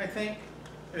 students, I think.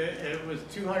 It was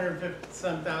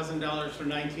 $250,000 for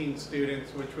 19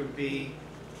 students, which would be,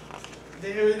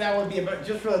 that would be about,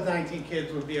 just for those 19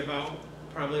 kids would be about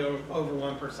probably over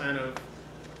 1% of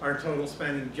our total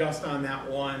spending just on that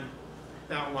one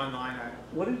line item.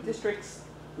 What do districts,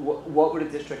 what would a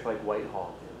district like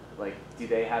Whitehall do? Like, do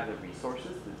they have the resources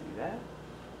to do that?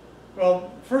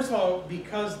 Well, first of all,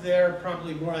 because they're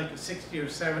probably more like a 60 or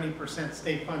 70%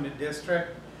 state-funded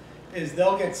district, is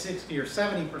they'll get 60 or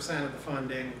 70% of the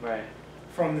funding Right.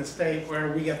 from the state,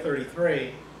 where we get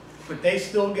 33, but they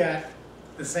still get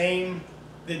the same,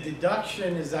 the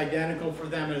deduction is identical for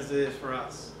them as it is for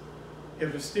us.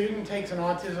 If a student takes an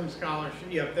autism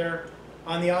scholarship, if they're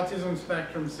on the autism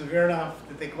spectrum severe enough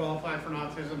that they qualify for an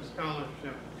autism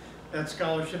scholarship, that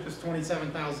scholarship is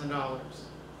 $27,000.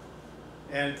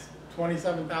 And it's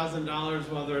 $27,000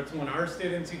 whether it's one of our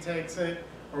students who takes it,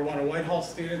 or one of Whitehall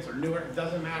students, or Newark, it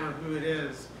doesn't matter who it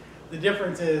is. The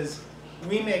difference is,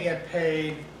 we may get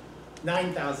paid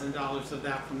 $9,000 of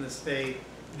that from the state,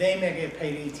 they may get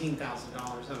paid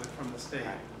 $18,000 of it from the state.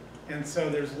 Right. And so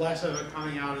there's less of it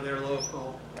coming out of their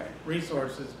local Right.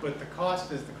 resources, but the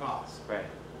cost is the cost. Right.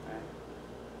 Right.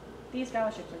 These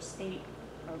scholarships are state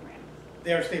programs.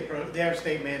 They are state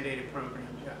mandated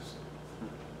programs, yes.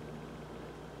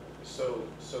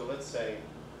 So let's say,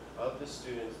 of the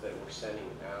students that we're sending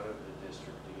out of the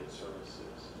district to get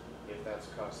services, if that's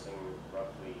costing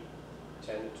roughly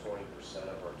 10 to 20%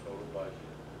 of our total budget,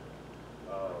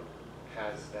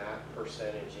 has that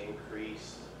percentage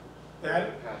increased over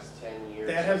That- the past 10 years?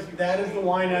 That is the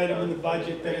line item in the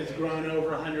budget that has grown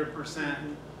over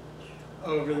 100%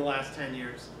 over the last 10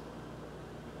 years.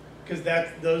 Because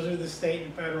those are the state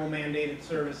and federal mandated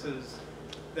services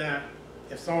that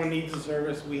if someone needs a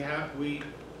service,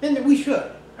 then we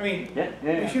should. I mean, Yeah,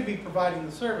 yeah, we yeah. should be providing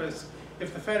the service.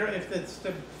 If the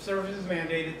service is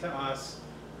mandated to us,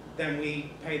 then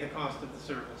we pay the cost of the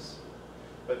service.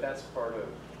 But that's part of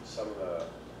some of the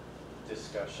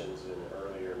discussions in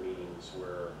earlier meetings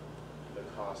where the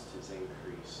cost has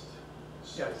increased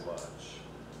so Yes. much.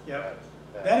 Yep.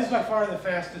 That That's- is by far the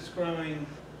fastest growing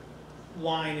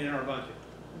line in our budget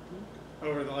Mm-hmm.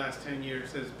 over the last 10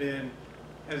 years has been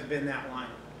that line.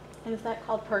 And is that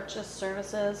called purchase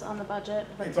services on the budget?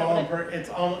 It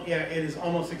is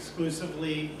almost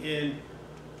exclusively in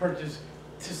purchase.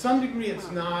 To some degree, it's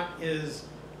not,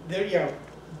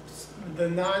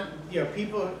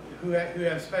 people who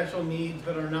have special needs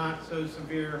but are not so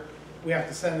severe, we have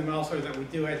to send them elsewhere, that we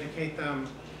do educate them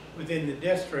within the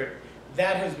district.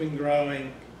 That has been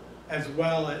growing as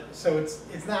well, so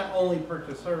it's not only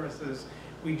purchase services.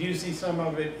 We do see some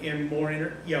of it in more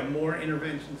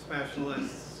intervention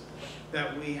specialists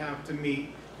that we have to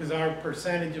meet, because our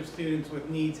percentage of students with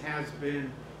needs has been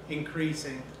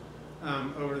increasing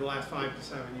over the last 5 to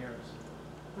 7 years.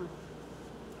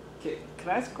 Can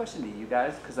I ask a question to you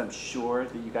guys? Because I'm sure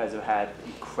that you guys have had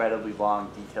incredibly long,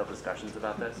 detailed discussions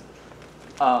about this.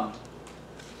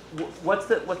 What's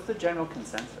the general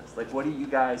consensus? Like, what do you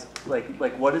guys like?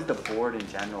 What does the board in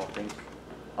general think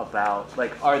about?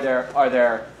 Like, are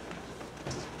there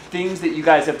things that you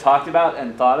guys have talked about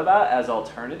and thought about as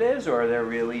alternatives, or are there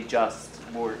really just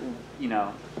more,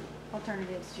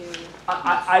 Alternatives to.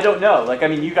 I don't know. Like, I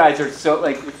mean, you guys are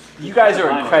you guys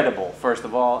are incredible, first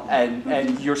of all,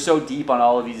 and you're so deep on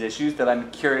all of these issues that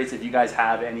I'm curious if you guys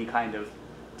have any kind of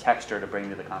texture to bring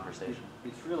to the conversation.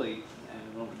 It's really,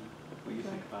 I don't know what you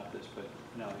think about this, but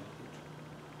no,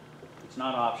 it's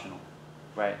not optional.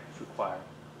 Right. It's required.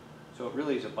 So it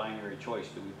really is a binary choice.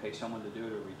 Do we pay someone to do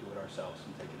it, or we do it ourselves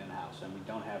and take it in-house? And we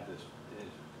don't have this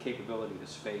capability to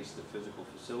space the physical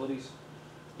facilities,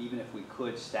 even if we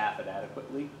could staff it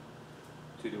adequately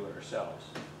to do it ourselves.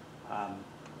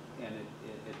 And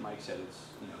as Mike said, it's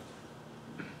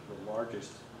the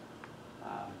largest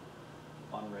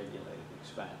unregulated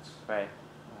expense Right.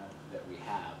 that we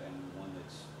have, and one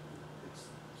it's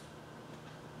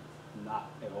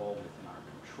not at all within our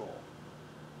control.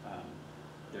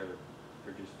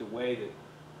 They're just the way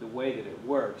that it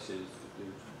works is that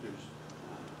there's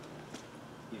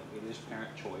you know, it is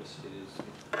parent choice,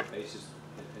 the basis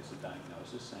is a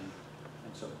diagnosis, and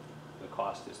so the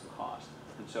cost is the cost.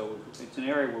 And so it's an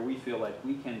area where we feel like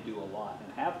we can do a lot,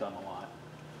 and have done a lot,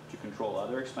 to control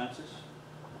other expenses.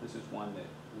 This is one that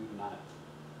we've not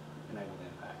been able to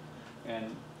impact.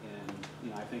 And you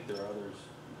know, I think there are others,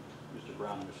 Mr.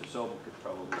 Brown and Mr. Sobel could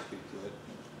probably speak to it.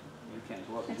 You can as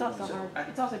well. It's also hard,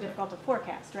 it's also difficult to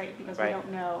forecast, right, because we Right.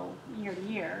 don't know year to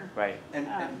year. Right.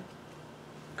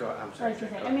 Go, I'm Or sorry. I should Jack,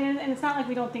 say, go I ahead. mean, and it's not like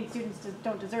we don't think students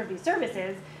don't deserve these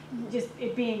services, just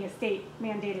it being a state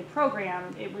mandated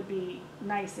program, it would be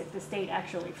nice if the state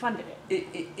actually funded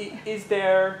it. Is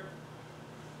there,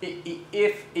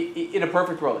 if in a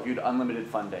perfect world, if you had unlimited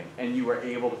funding and you were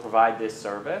able to provide this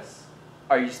service,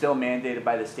 are you still mandated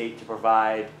by the state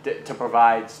to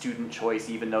provide student choice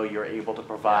even though you're able to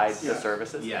provide Yes. the Yes.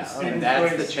 services? Yes, Student and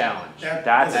that's choice. the challenge.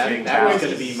 That's a big That was challenge.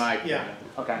 gonna be my point. Yeah.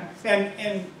 Okay.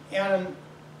 And Adam,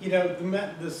 you know,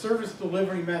 the service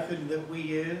delivery method that we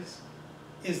use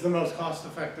is the most cost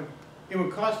effective. It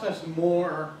would cost us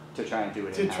more To try and do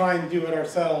it to in-house. try and do it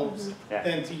ourselves Yeah.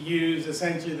 than to use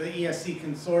essentially the ESC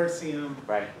consortium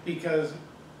Right. because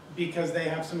they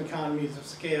have some economies of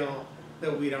scale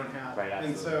that we don't have. Right,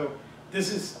 And absolutely. so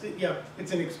this is, yeah,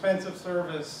 it's an expensive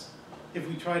service. If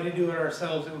we try to do it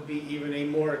ourselves, it would be even a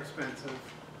more expensive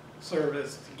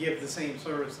service to give the same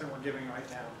service that we're giving right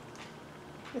now.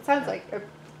 It sounds like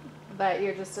that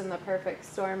you're just in the perfect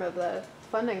storm of the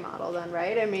funding model then,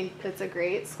 right? I mean, it's a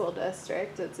great school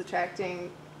district, it's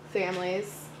attracting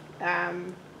families.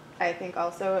 I think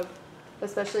also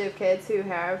especially of kids who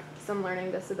have some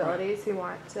learning disabilities who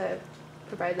want to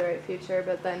provide the right future,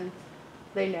 but then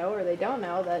they know or they don't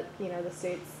know that, you know, the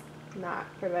state's not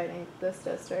providing this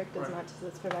district as Right. much as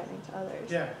it's providing to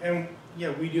others. Yeah, and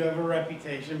yeah, we do have a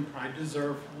reputation, Pride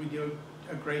Deserve, we do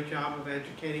a great job of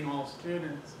educating all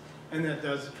students, and that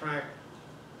does attract,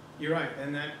 you're right,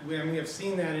 and we have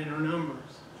seen that in our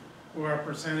numbers, where our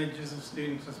percentages of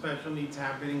students with special needs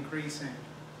have been increasing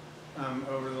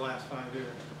over the last 5 years.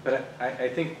 But I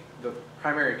think the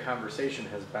primary conversation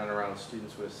has been around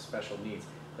students with special needs,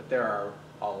 but there are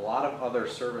a lot of other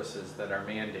services that are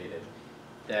mandated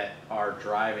that are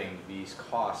driving these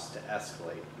costs to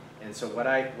escalate. And so what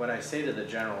I say to the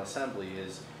General Assembly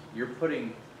is, you're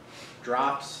putting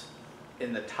drops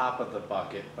in the top of the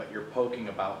bucket, but you're poking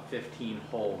about 15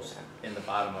 holes in the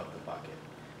bottom of the bucket.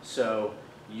 So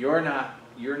you're not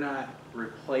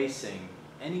replacing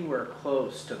anywhere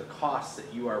close to the costs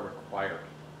that you are requiring.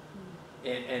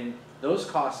 And those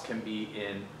costs can be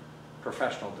in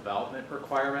professional development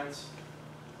requirements.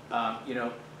 You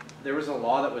know, there was a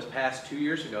law that was passed 2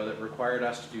 years ago that required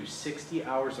us to do 60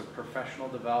 hours of professional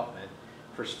development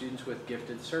for students with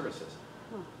gifted services,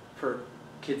 for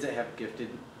kids that have gifted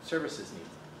services needs.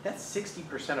 That's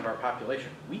 60% of our population.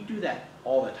 We do that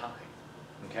all the time,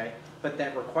 okay? But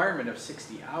that requirement of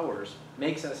 60 hours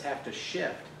makes us have to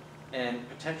shift and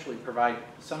potentially provide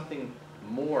something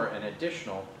more and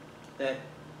additional that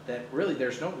really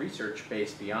there's no research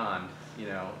base beyond, you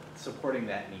know, supporting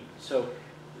that need. So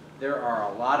there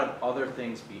are a lot of other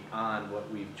things beyond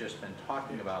what we've just been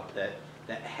talking about that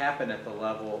happen at the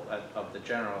level of the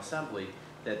General Assembly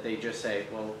that they just say,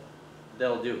 well,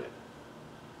 they'll do it.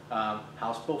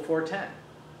 House Bill 410,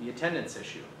 the attendance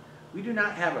issue. We do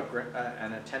not have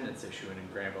an attendance issue in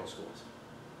Granville schools.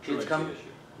 Kids come. Truancy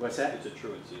issue. What's that? It's a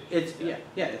truancy issue. It's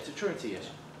it's a truancy issue.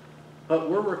 But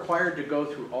we're required to go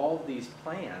through all of these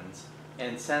plans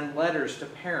and send letters to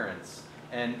parents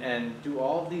and do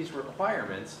all of these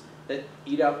requirements that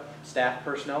eat up staff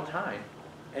personnel time,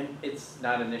 and it's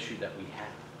not an issue that we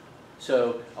have.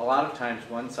 So a lot of times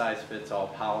one size fits all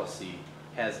policy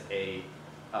has a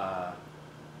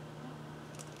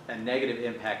negative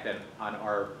impact on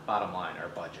our bottom line, our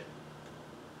budget.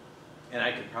 And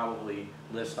I could probably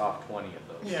list off 20 of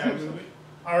those. Yeah,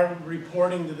 our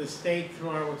reporting to the state through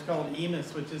our what's called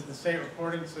EMIS, which is the state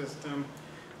reporting system.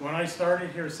 When I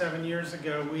started here 7 years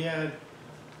ago, we had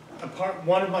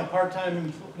one of my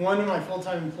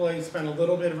full-time employees spent a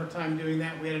little bit of her time doing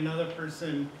that. We had another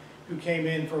person who came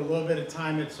in for a little bit of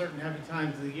time at certain heavy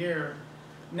times of the year.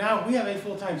 Now we have a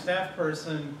full-time staff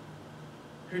person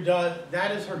who does,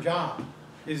 that is her job,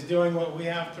 is doing what we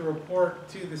have to report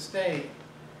to the state.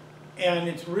 And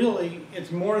it's really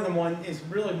more than one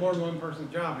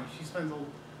person's job. And she spends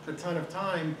a ton of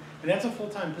time, and that's a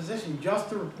full-time position just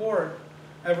to report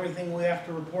everything we have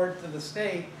to report to the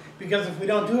state, because if we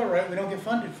don't do it right, we don't get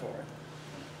funded for it.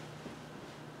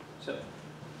 So,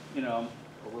 you know,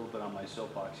 a little bit on my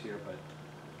soapbox here, but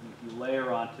you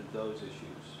layer onto those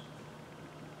issues,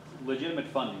 legitimate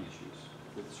funding issues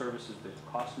with services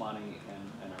that cost money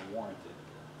and are warranted.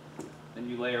 Then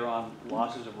you layer on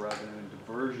losses of revenue and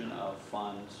diversion of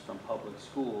funds from public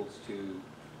schools to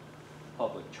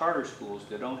public charter schools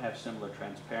that don't have similar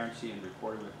transparency and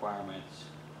reporting requirements,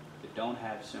 that don't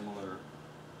have similar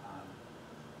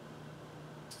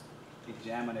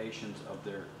examinations of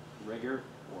their rigor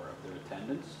or of their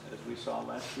attendance, as we saw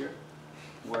last year,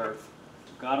 where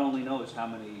God only knows how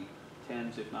many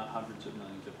tens, if not hundreds of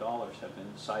millions of dollars have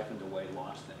been siphoned away,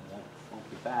 lost, and won't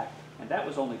be back. And that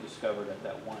was only discovered at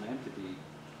that one entity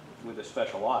with a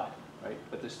special audit, right?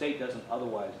 But the state doesn't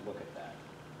otherwise look at that.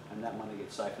 And that money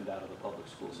gets siphoned out of the public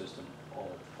school system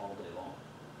all day long.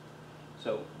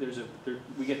 So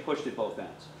we get pushed at both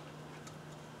ends.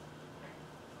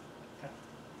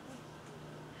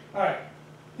 All right,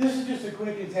 this is just a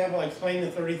quick example. I explained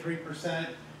the 33%.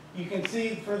 You can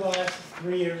see for the last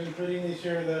 3 years, including this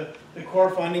year, the core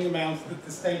funding amounts that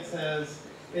the state says.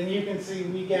 And you can see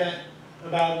we get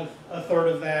about a third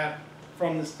of that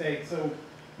from the state. So,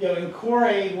 you know, in core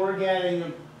aid, we're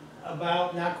getting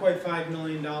about not quite $5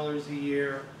 million a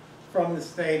year from the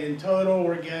state. In total,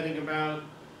 we're getting about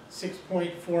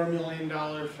 $6.4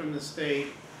 million from the state.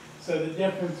 So the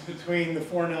difference between the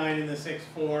 4.9 and the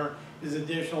 6.4 is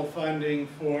additional funding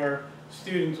for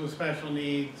students with special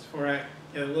needs, for a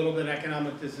little bit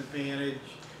economic disadvantage,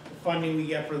 the funding we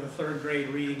get for the 3rd grade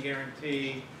reading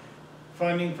guarantee,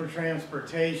 funding for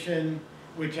transportation,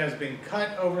 which has been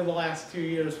cut over the last 2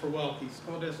 years for wealthy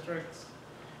school districts.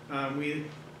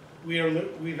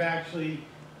 We've actually,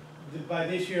 by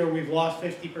this year, we've lost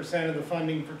 50% of the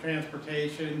funding for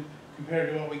transportation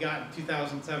compared to what we got in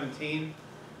 2017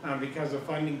 because of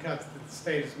funding cuts that the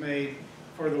state has made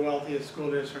for the wealthiest school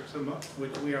districts,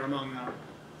 which we are among them.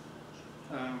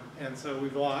 And so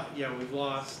we've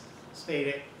lost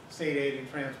state aid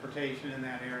and transportation in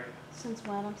that area. Since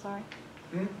when, I'm sorry?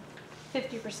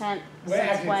 50% Well,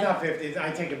 actually, when? it's not 50.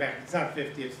 I take it back. It's not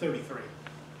 50. It's 33.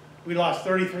 We lost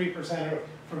 33%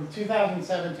 from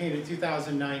 2017 to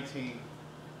 2019.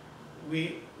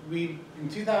 In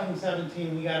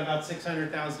 2017 we got about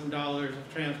 $600,000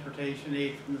 of transportation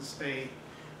aid from the state.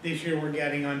 This year we're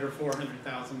getting under $400,000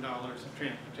 of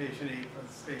transportation aid from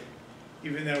the state,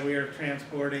 even though we are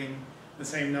transporting the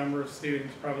same number of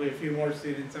students, probably a few more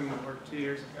students than we were 2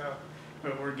 years ago,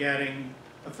 but we're getting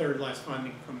a third less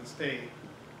funding from the state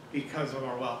because of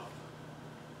our wealth.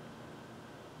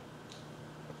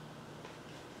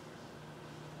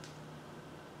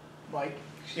 Mike,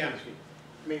 Yeah. excuse me.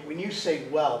 I mean, when you say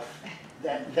wealth,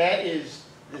 that is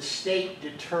the state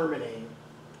determining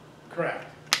Correct.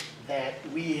 that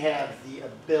we have the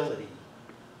ability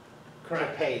to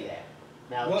Correct. pay that.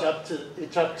 Now, Well-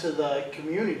 it's up to the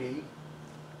community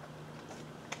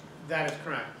That is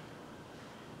correct.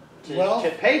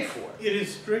 to pay for it. It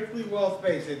is strictly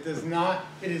wealth-based. It is not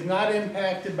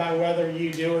impacted by whether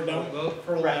you do or don't vote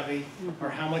for a Right. levy or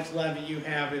how much levy you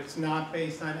have. It's not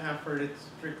based on effort. It's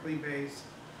strictly based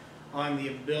on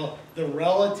the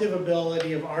relative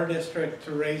ability of our district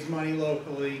to raise money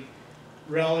locally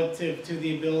relative to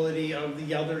the ability of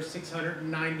the other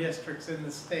 609 districts in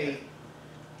the state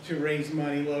to raise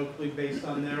money locally based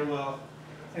on their wealth.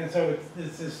 And so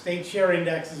it's the state share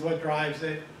index is what drives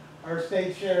it. Our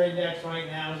state share index right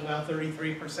now is about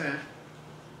 33%,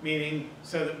 meaning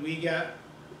so that we get,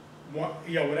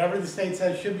 whatever the state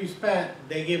says should be spent,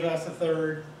 they give us a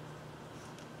third.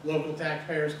 Local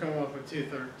taxpayers come up with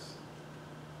 2/3.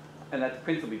 And that's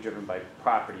principally driven by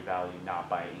property value, not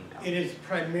by income. It is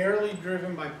primarily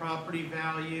driven by property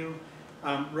value.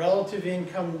 Relative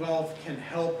income wealth can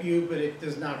help you, but it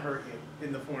does not hurt you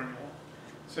in the formula.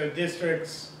 So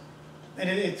districts, and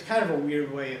it's kind of a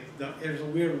weird way, there's a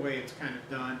weird way it's kind of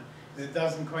done. It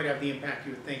doesn't quite have the impact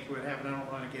you would think it would have, and I don't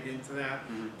want to get into that.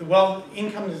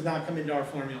 Income does not come into our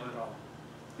formula at all,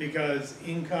 because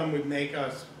income would make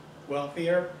us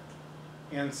wealthier.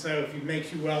 And so if it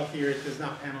makes you wealthier, it does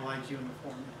not penalize you in the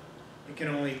formula. It can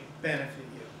only benefit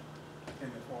you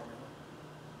in the formula.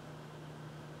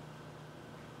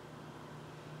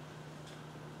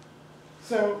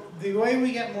 So the way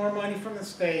we get more money from the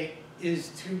state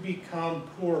is to become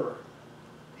poorer.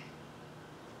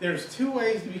 There's two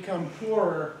ways to become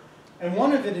poorer, and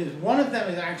one of them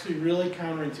is actually really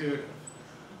counterintuitive.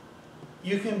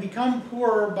 You can become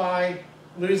poorer by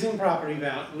losing property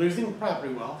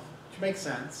wealth, which makes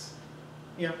sense.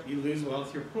 You lose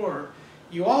wealth, you're poor.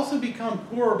 You also become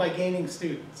poorer by gaining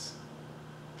students.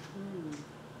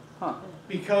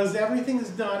 Because everything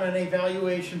is done on a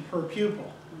valuation per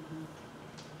pupil.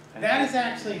 That is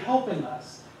actually helping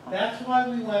us. That's why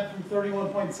we went from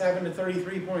 31.7 to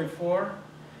 33.4.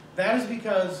 That is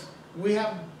because we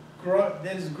have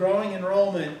growing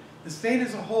enrollment. The state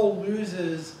as a whole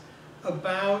loses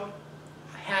about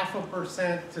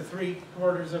 0.5% to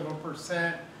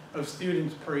 0.75% of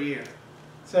students per year.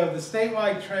 So the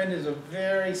statewide trend is a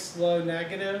very slow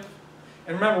negative.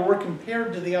 And remember, we're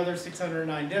compared to the other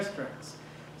 609 districts.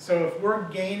 So if we're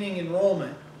gaining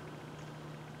enrollment,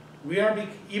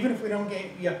 even if we don't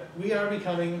gain, we are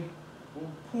becoming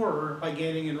poorer by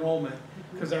gaining enrollment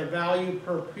because our value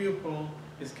per pupil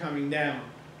is coming down.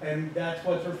 And that's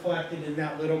what's reflected in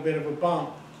that little bit of a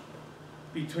bump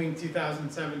between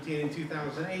 2017 and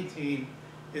 2018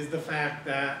 is the fact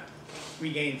that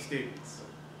we gained students.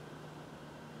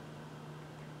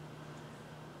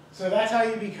 So that's how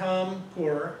you become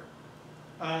poorer.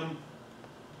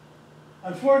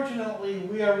 Unfortunately,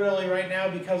 we are really right now,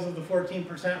 because of the 14%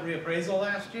 reappraisal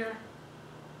last year,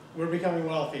 we're becoming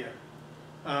wealthier.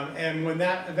 And when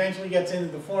that eventually gets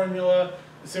into the formula,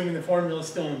 assuming the formula is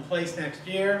still in place next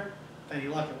year, any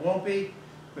luck it won't be,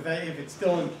 but if it's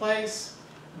still in place,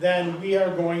 then we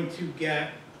are going to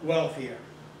get wealthier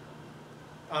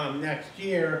next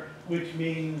year, which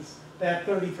means that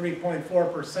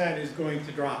 33.4% is going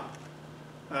to drop,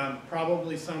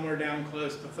 probably somewhere down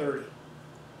close to 30.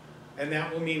 And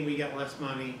that will mean we get less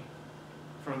money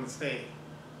from the state,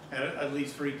 at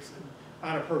least for each,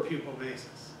 on a per pupil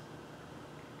basis.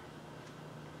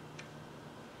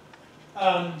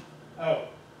 And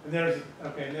there's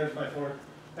my forecast.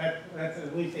 That's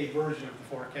at least a version of the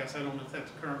forecast. I don't know if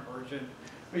that's the current version,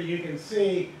 but you can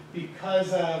see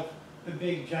because of the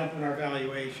big jump in our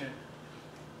valuation.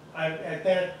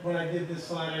 When I did this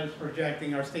slide, I was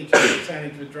projecting our state share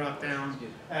percentage would drop down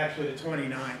actually to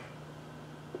 29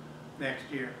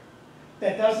 next year.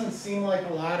 That doesn't seem like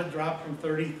a lot of drop from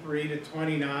 33 to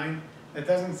 29. That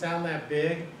doesn't sound that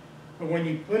big, but when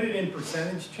you put it in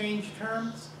percentage change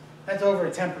terms, that's over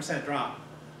a 10% drop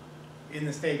in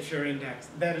the state share index.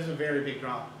 That is a very big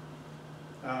drop.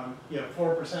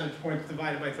 4 percentage points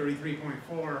divided by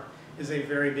 33.4 is a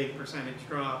very big percentage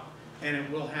drop, and it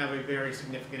will have a very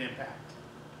significant impact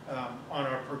on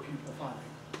our per pupil funding.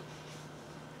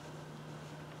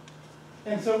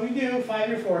 And so we do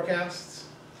 5-year forecasts.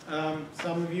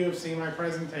 Some of you have seen my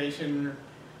presentation.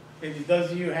 If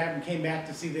those of you who haven't came back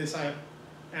to see this, I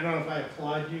don't know if I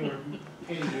applaud you or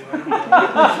pity you. I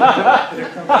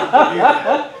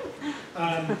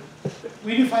don't know.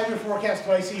 We do 5-year forecasts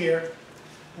twice a year.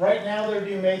 Right now they're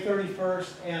due May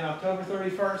 31st and October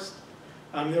 31st.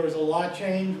 There was a law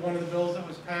change, one of the bills that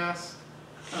was passed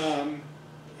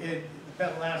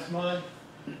last month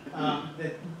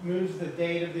that moves the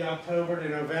date of the October to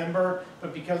November,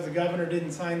 but because the governor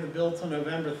didn't sign the bill till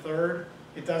November 3rd,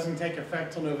 it doesn't take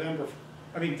effect till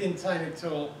didn't sign it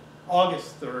till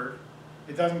August 3rd.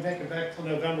 It doesn't take effect till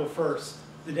November 1st,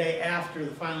 the day after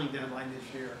the filing deadline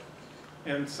this year.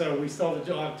 And so we still have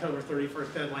a October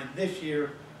 31st deadline this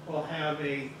year. We'll have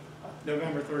a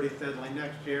November 30th deadline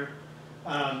next year.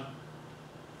 The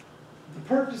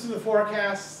purpose of the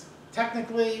forecasts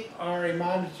technically are a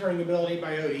monitoring ability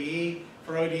by ODE,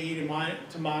 for ODE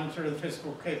to monitor the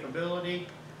fiscal capability.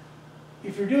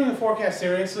 If you're doing the forecast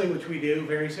seriously, which we do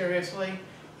very seriously,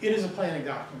 it is a planning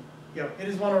document. It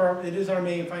is our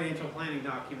main financial planning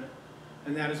document,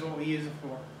 and that is what we use it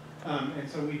for. And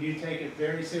so we do take it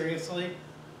very seriously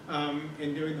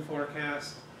in doing the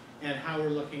forecast and how we're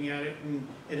looking at it, and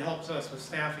it helps us with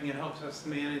staffing, it helps us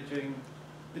managing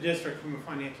the district from a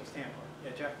financial standpoint.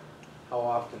 Yeah, Jeff? How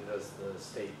often does the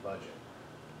state budget?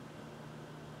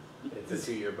 It's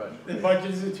a 2-year budget. The budget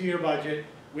is a 2-year budget.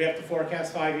 We have to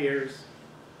forecast 5 years,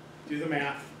 do the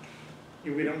math.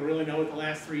 We don't really know what the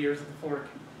last 3 years of the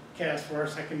forecast for our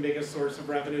second biggest source of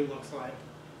revenue looks like.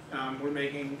 We're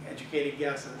making educated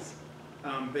guesses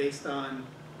based on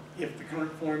if the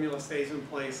current formula stays in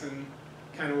place and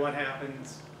kind of what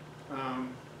happens.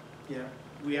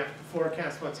 We have to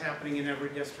forecast what's happening in every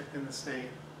district in the state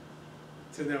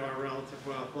to know our relative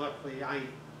wealth. Luckily,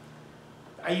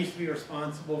 I used to be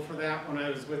responsible for that when I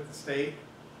was with the state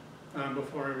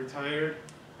before I retired,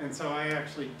 and so I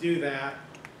actually do that.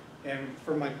 And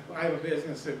I have a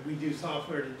business that we do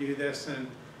software to do this, and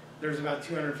there's about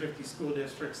 250 school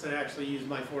districts that actually use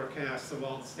my forecasts of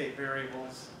all the state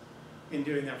variables in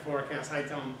doing that forecast. I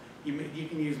tell them, you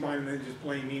can use mine and then just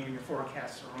blame me when your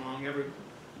forecasts are wrong,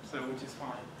 which is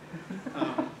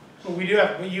fine. But we do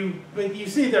have, but you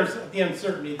see there's the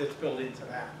uncertainty that's built into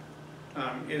that.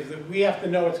 Is that we have to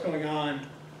know what's going on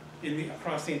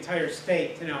across the entire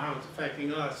state to know how it's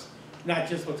affecting us, not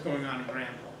just what's going on in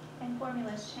Granville. And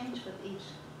formulas change with each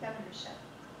governorship.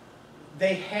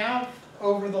 They have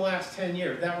over the last 10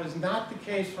 years. That was not the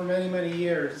case for many, many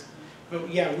years. But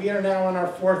yeah, we are now on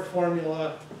our 4th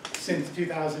formula since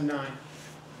 2009.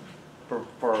 For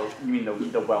you mean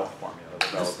the wealth formula?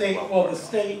 The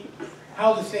state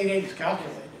how the state aid is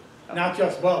calculated, not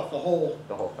just wealth, the whole,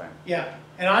 thing. yeah.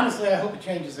 And honestly, I hope it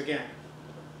changes again.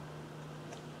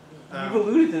 You've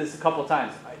alluded to this a couple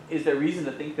times. Is there reason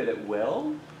to think that it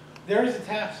will? There is a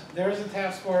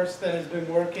task force that has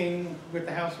been working with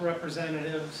the House of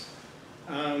Representatives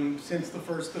since the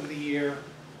first of the year,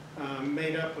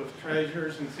 made up of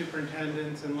treasurers and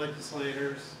superintendents and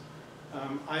legislators.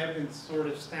 I have been sort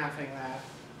of staffing that.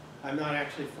 I'm not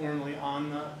actually formally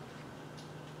on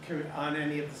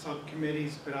any of the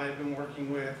subcommittees, but I've been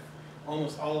working with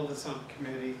almost all of the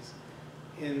subcommittees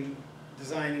in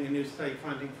designing a new state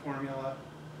funding formula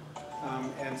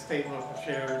and state and local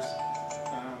shares.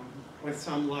 With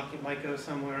some luck, it might go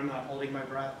somewhere. I'm not holding my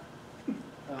breath.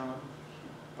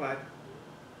 But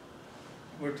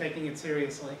we're taking it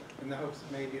seriously in the hopes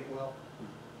that maybe it will.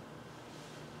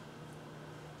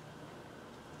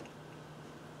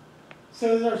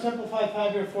 So this is our simplified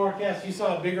 5-year forecast. You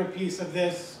saw a bigger piece of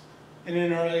this in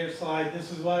an earlier slide.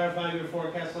 This is what our 5-year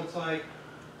forecast looks like.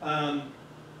 Well,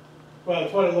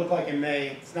 it's what it looked like in May.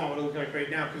 It's not what it looks like right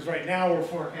now, because right now we're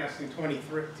forecasting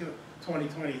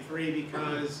 2023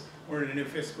 because we're in a new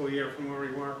fiscal year from where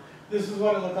we were. This is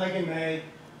what it looked like in May.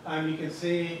 You can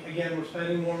see, again, we're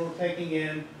spending more, we're taking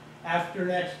in. After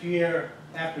next year,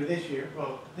 after this year,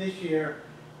 well, this year,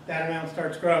 that amount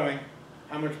starts growing.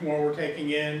 How much more we're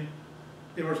taking in,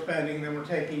 that we're spending, than we're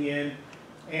taking in.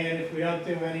 And if we don't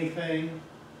do anything,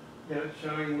 it's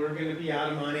showing we're going to be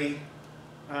out of money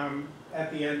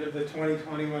at the end of the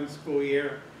 2021 school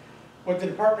year. What the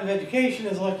Department of Education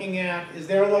is looking at is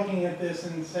they're looking at this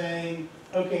and saying,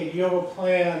 okay, do you have a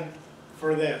plan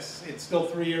for this? It's still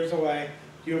 3 years away.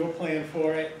 Do you have a plan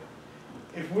for it?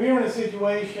 If we were in a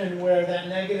situation where that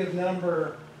negative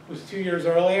number was 2 years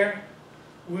earlier,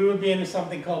 we would be into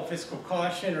something called fiscal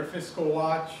caution or fiscal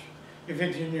watch. If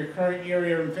it's in your current year,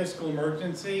 you're in fiscal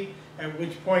emergency, at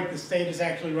which point the state is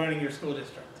actually running your school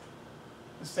district.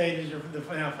 The state is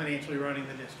now financially running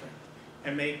the district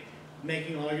and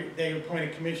making all your, they appoint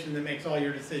a commission that makes all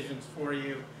your decisions for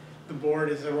you. The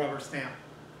board is a rubber stamp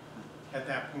at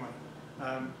that point.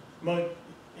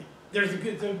 There's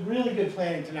a really good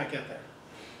planning to not get there.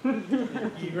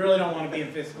 You really don't want to be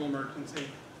in fiscal emergency.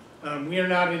 We are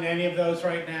not in any of those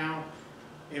right now.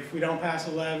 If we don't pass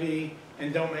a levy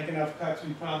and don't make enough cuts,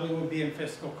 we probably would be in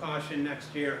fiscal caution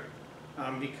next year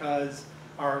because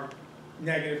our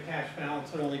negative cash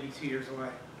balance would only be 2 years away.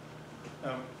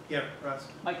 Yeah, Russ.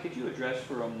 Mike, could you address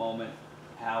for a moment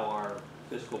how our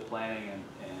fiscal planning and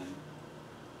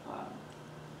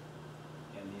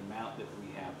the amount that we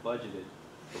have budgeted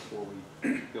before we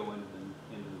go into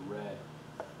the red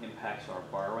impacts our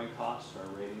borrowing costs, our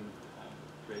ratings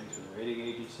from the rating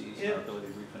agencies, our ability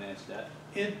to refinance debt?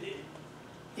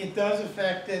 It does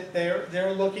affect it.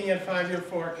 They're looking at 5-year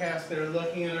forecasts. They're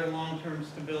looking at our long-term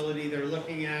stability. They're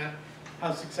looking at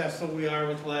how successful we are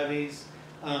with levies.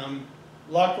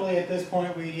 Luckily, at this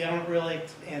point, we aren't really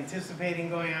anticipating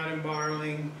going out and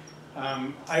borrowing.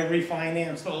 I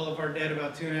refinanced all of our debt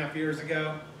about 2.5 years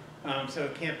ago, so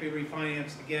it can't be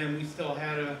refinanced again. We still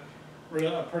had a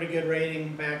pretty good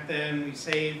rating back then. We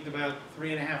saved about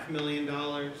 $3.5 million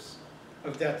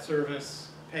of debt service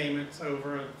payments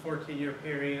over a 14-year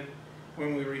period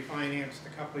when we refinanced a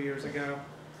couple years ago.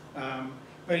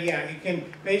 But yeah, you can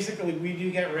basically, we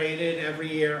do get rated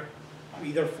every year,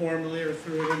 either formally or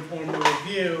through an informal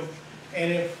review.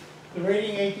 And if the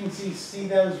rating agencies see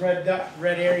those red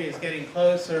areas getting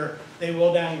closer, they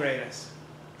will downgrade us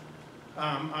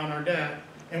on our debt.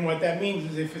 And what that means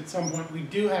is if at some point we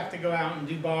do have to go out and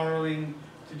do borrowing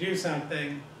to do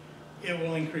something, it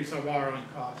will increase our borrowing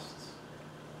costs.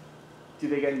 Do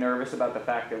they get nervous about the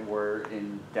fact that we're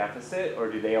in deficit,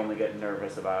 or do they only get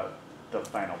nervous about the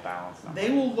final balance number? They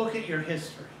will look at your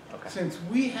history. Okay. Since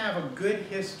we have a good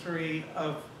history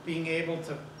of being able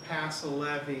to pass a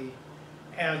levy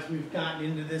as we've gotten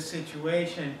into this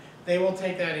situation, they will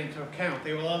take that into account.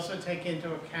 They will also take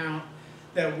into account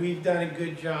that we've done a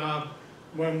good job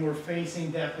when we're facing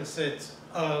deficits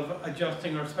of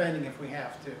adjusting our spending if we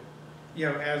have to. You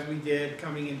know, as we did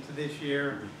coming into this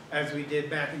year, as we did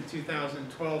back in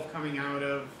 2012 coming out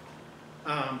of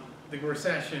the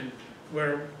recession,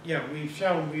 where, yeah, we've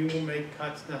shown we will make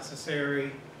cuts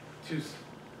necessary to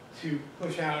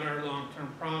push out our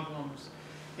long-term problems.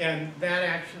 And that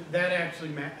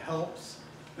actually helps.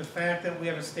 The fact that we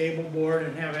have a stable board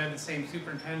and have had the same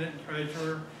superintendent and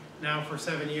treasurer now for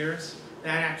 7 years,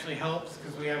 that actually helps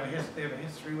because they have a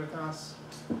history with us.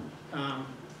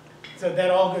 So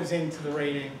that all goes into the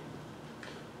rating.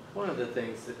 One of the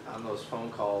things that on those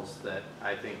phone calls that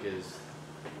I think is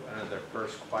one of their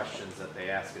first questions that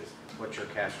they ask is, what's your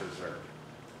cash reserve?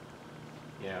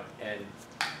 You know, and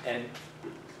And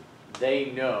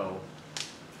they know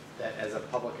that as a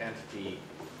public entity,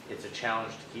 it's a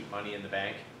challenge to keep money in the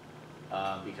bank,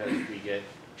 because we get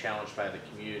challenged by the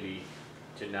community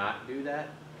to not do that.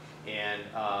 And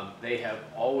they have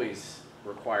always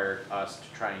required us to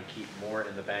try and keep more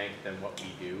in the bank than what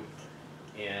we do.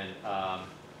 And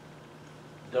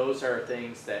those are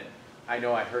things that I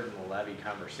know I heard in the levy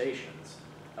conversations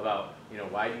about, you know,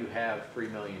 why do you have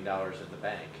 $3 million in the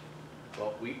bank?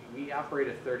 Well, we operate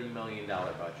a $30 million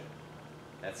budget.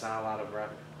 That's not a lot of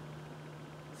revenue.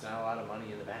 It's not a lot of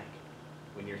money in the bank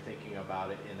when you're thinking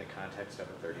about it in the context of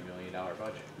a $30 million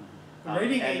budget.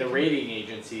 And the rating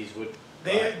agencies would.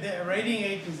 The rating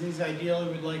agencies ideally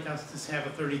would like us to have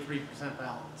a 33%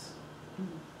 balance.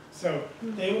 So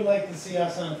they would like to see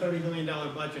us on a $30 million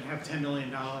budget have $10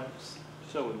 million.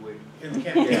 So would we. In the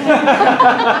capital.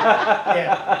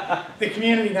 Yeah, the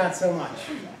community not so much.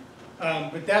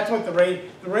 But that's what the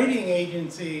rating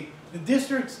agency, the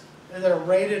districts that are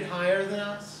rated higher than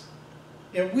us,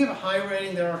 if we have a high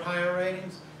rating, there are higher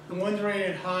ratings. The ones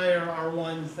rated higher are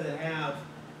ones that have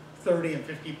 30 and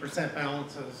 50%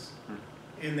 balances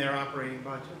in their operating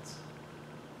budgets,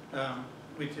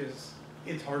 which is,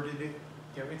 it's hard to do.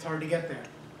 You know, it's hard to get there,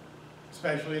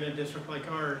 especially in a district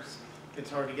like ours. It's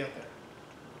hard to get there.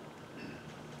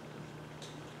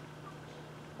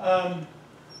 I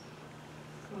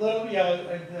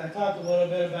talked a little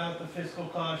bit about the fiscal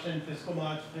caution, fiscal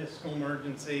watch, fiscal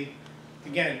emergency.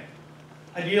 Again,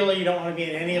 ideally you don't want to be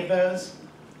in any of those.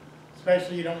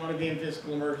 Especially you don't want to be in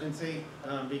fiscal emergency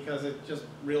because it just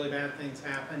really bad things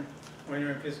happen when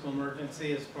you're in fiscal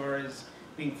emergency, as far as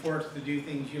being forced to do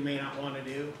things you may not want to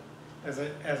do as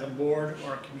a board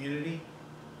or a community.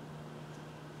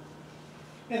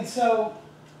 And so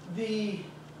the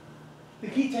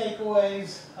key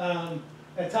takeaways,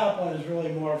 the top one is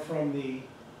really more from the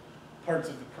parts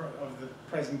of the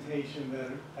presentation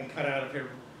that I cut out of here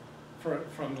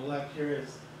from the lecture.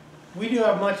 Is we do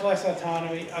have much less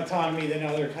autonomy than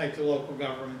other types of local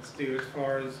governments do as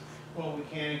far as what we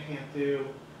can and can't do.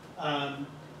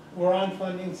 We're on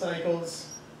funding cycles.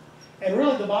 And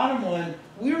really the bottom one,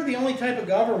 we are the only type of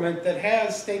government that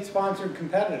has state-sponsored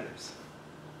competitors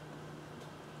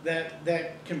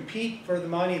that compete for the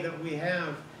money that we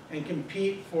have and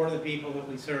compete for the people that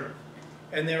we serve.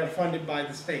 And they're funded by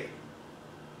the state.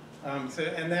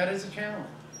 And that is a challenge.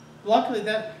 Luckily,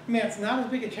 it's not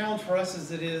as big a challenge for us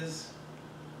as it is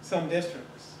some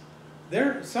districts.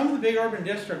 Some of the big urban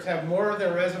districts have more of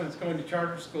their residents going to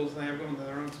charter schools than they have going to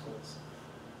their own schools.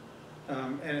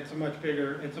 And it's a much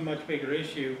bigger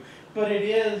issue. But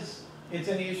it's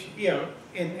an issue, you know,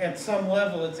 at some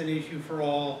level it's an issue for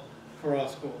all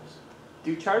schools.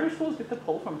 Do charter schools get to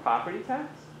pull from property tax?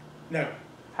 No.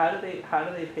 How do they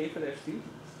pay for their students?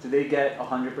 Do they get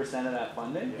 100% of that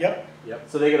funding? Yep.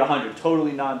 So they get 100,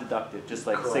 totally non-deducted, just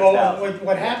like 6,000. Well,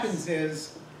 what happens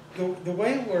is, the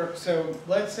way it works, so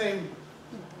let's say,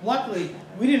 luckily,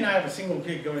 we did not have a single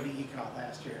kid going to ECOT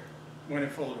last year when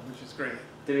it folded, which is great.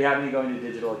 Did we have any going to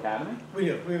Digital Academy? We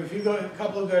do. We have a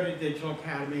couple who go to Digital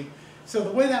Academy. So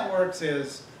the way that works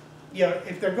is, you know,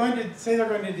 if they're going to, say they're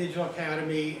going to Digital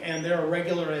Academy and they're a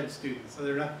regular ed student, so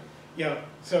they're not, you know,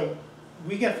 so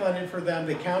we get funded for them.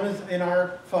 They count as in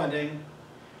our funding,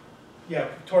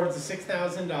 towards the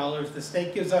 $6,000. The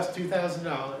state gives us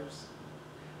 $2,000.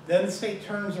 Then the state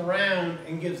turns around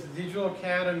and gives the Digital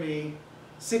Academy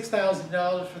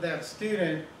 $6,000 for that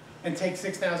student and takes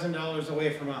 $6,000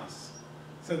 away from us.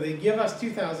 So they give us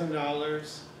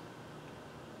 $2,000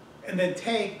 and then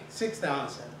take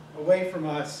 $6,000 away from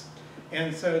us.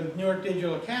 And so Newark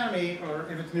Digital Academy, or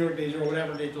if it's Newark Digital,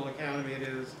 whatever Digital Academy it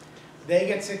is, they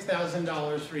get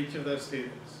 $6,000 for each of those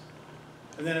students.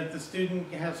 And then if the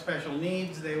student has special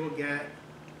needs, they will get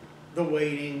the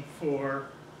weighting for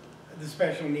the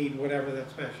special need, whatever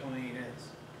that special need is.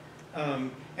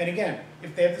 And again,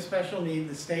 if they have the special need,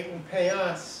 the state will pay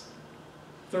us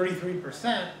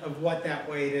 33% of what that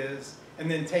weight is,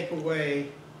 and then take away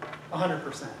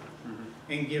 100%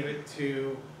 and give it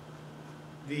to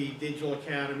the Digital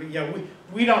Academy. Yeah,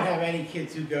 we don't have any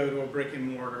kids who go to a brick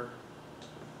and mortar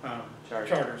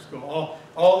charter school.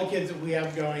 All the kids that we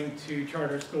have going to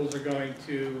charter schools are going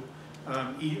to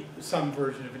some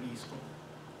version of an e-school.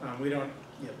 We don't,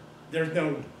 there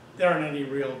aren't any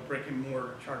real brick and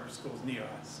mortar charter schools near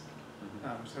us.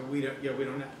 So we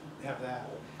don't have that.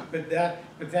 But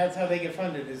that's how they get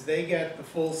funded, is they get the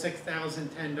full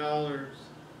 $6,010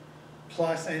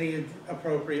 plus any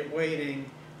appropriate weighting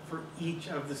for each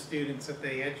of the students that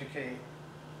they educate.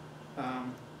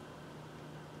 And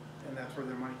that's where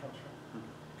their money comes from.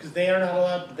 Because they are not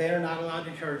allowed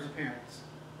to charge the parents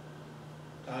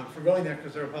for going there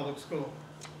because they're a public school.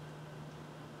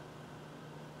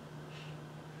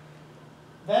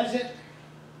 that is it.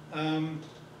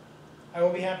 I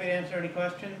will be happy to answer any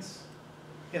questions.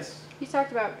 Yes? You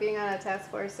talked about being on a task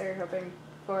force or hoping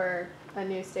for a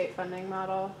new state funding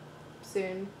model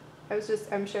soon.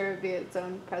 I'm sure it would be its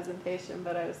own presentation,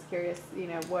 but I was curious,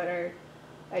 what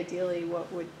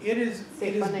would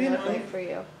state funding look like for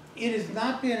you? It has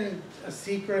not been a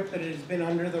secret, but it has been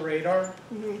under the radar.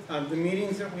 Mm-hmm. The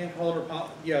meetings that we have held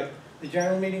the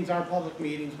general meetings are public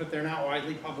meetings, but they're not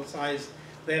widely publicized.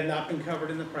 They have not been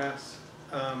covered in the press,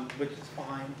 which is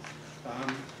fine.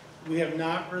 We have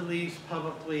not released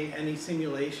publicly any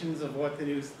simulations of what the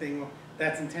new thing,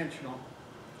 that's intentional.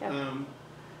 Yeah.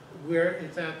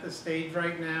 It's at the stage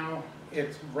right now,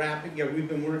 it's rapid, we've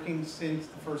been working since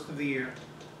the first of the year.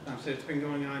 So it's been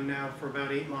going on now for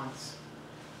about 8 months.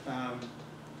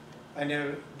 I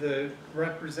know the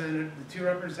two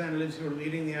representatives who are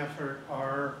leading the effort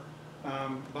are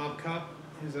Bob Cupp,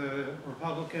 who's a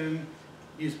Republican,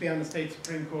 used to be on the state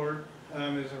Supreme Court,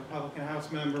 is a Republican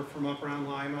House member from up around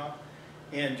Lima,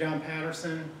 and John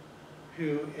Patterson,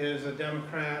 who is a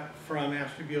Democrat from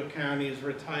Ashtabula County, is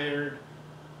retired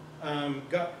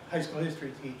high school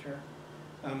history teacher.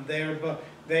 They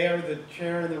are the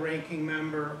chair and the ranking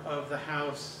member of the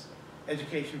House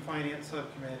Education Finance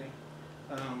Subcommittee.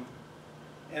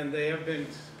 And they have been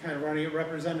kind of running it.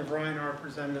 Representative Ryan, our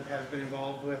representative, has been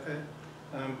involved with it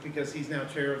because he's now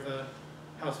chair of the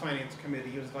House Finance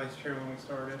Committee. He was vice chair when we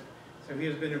started. So he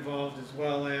has been involved, as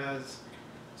well as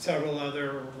several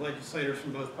other legislators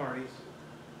from both parties.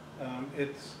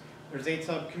 There's 8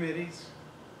 subcommittees.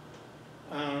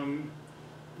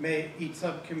 Each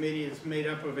subcommittee is made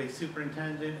up of a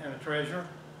superintendent and a treasurer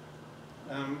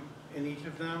in each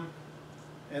of them.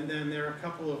 And then there are a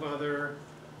couple of other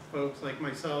folks like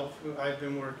myself who I've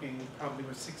been working probably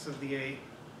with 6 of the 8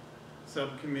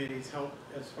 subcommittees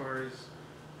as far as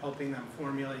helping them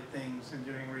formulate things and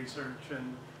doing research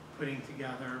and putting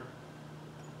together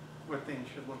what things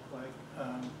should look like.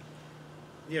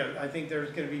 I think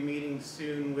there's going to be meetings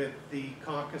soon with the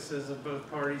caucuses of both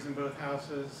parties in both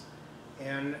houses,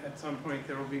 and at some point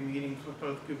there will be meetings with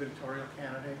both gubernatorial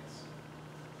candidates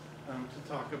to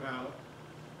talk about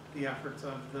the efforts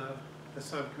of the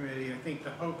subcommittee. I think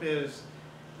the hope is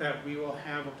that we will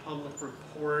have a public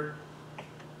report.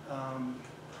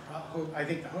 I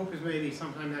think the hope is maybe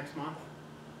sometime next month.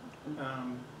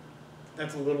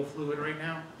 That's a little fluid right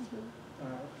now.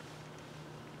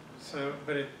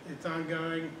 But it's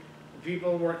ongoing. The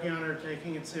people working on it are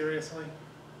taking it seriously.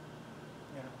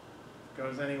 If it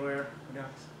goes anywhere, who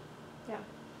knows?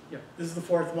 Yeah. This is the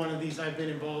 4th one of these I've been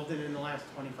involved in the last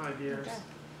 25 years. Okay.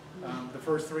 The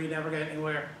first 3 never got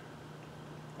anywhere,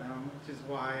 which is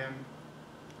why I'm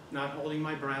not holding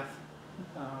my breath.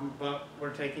 But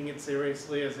we're taking it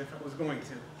seriously as if it was going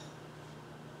to.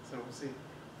 So we'll see.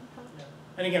 Yeah.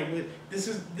 And again, this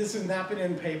has not been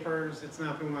in papers. It's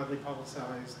not been widely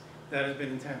publicized. That has been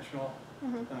intentional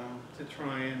to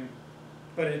try and,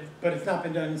 but it's not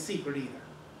been done in secret either.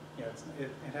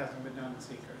 It hasn't been done in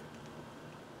secret.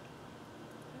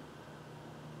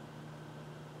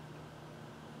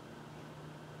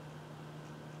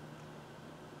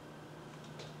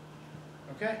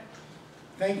 Okay.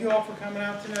 Thank you all for coming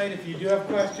out tonight. If you do have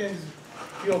questions,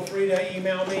 feel free to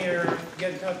email me or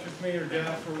get in touch with me or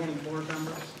Jeff or one of the board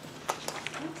members.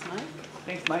 Thanks, Mike.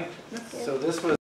 Thanks, Mike. So this was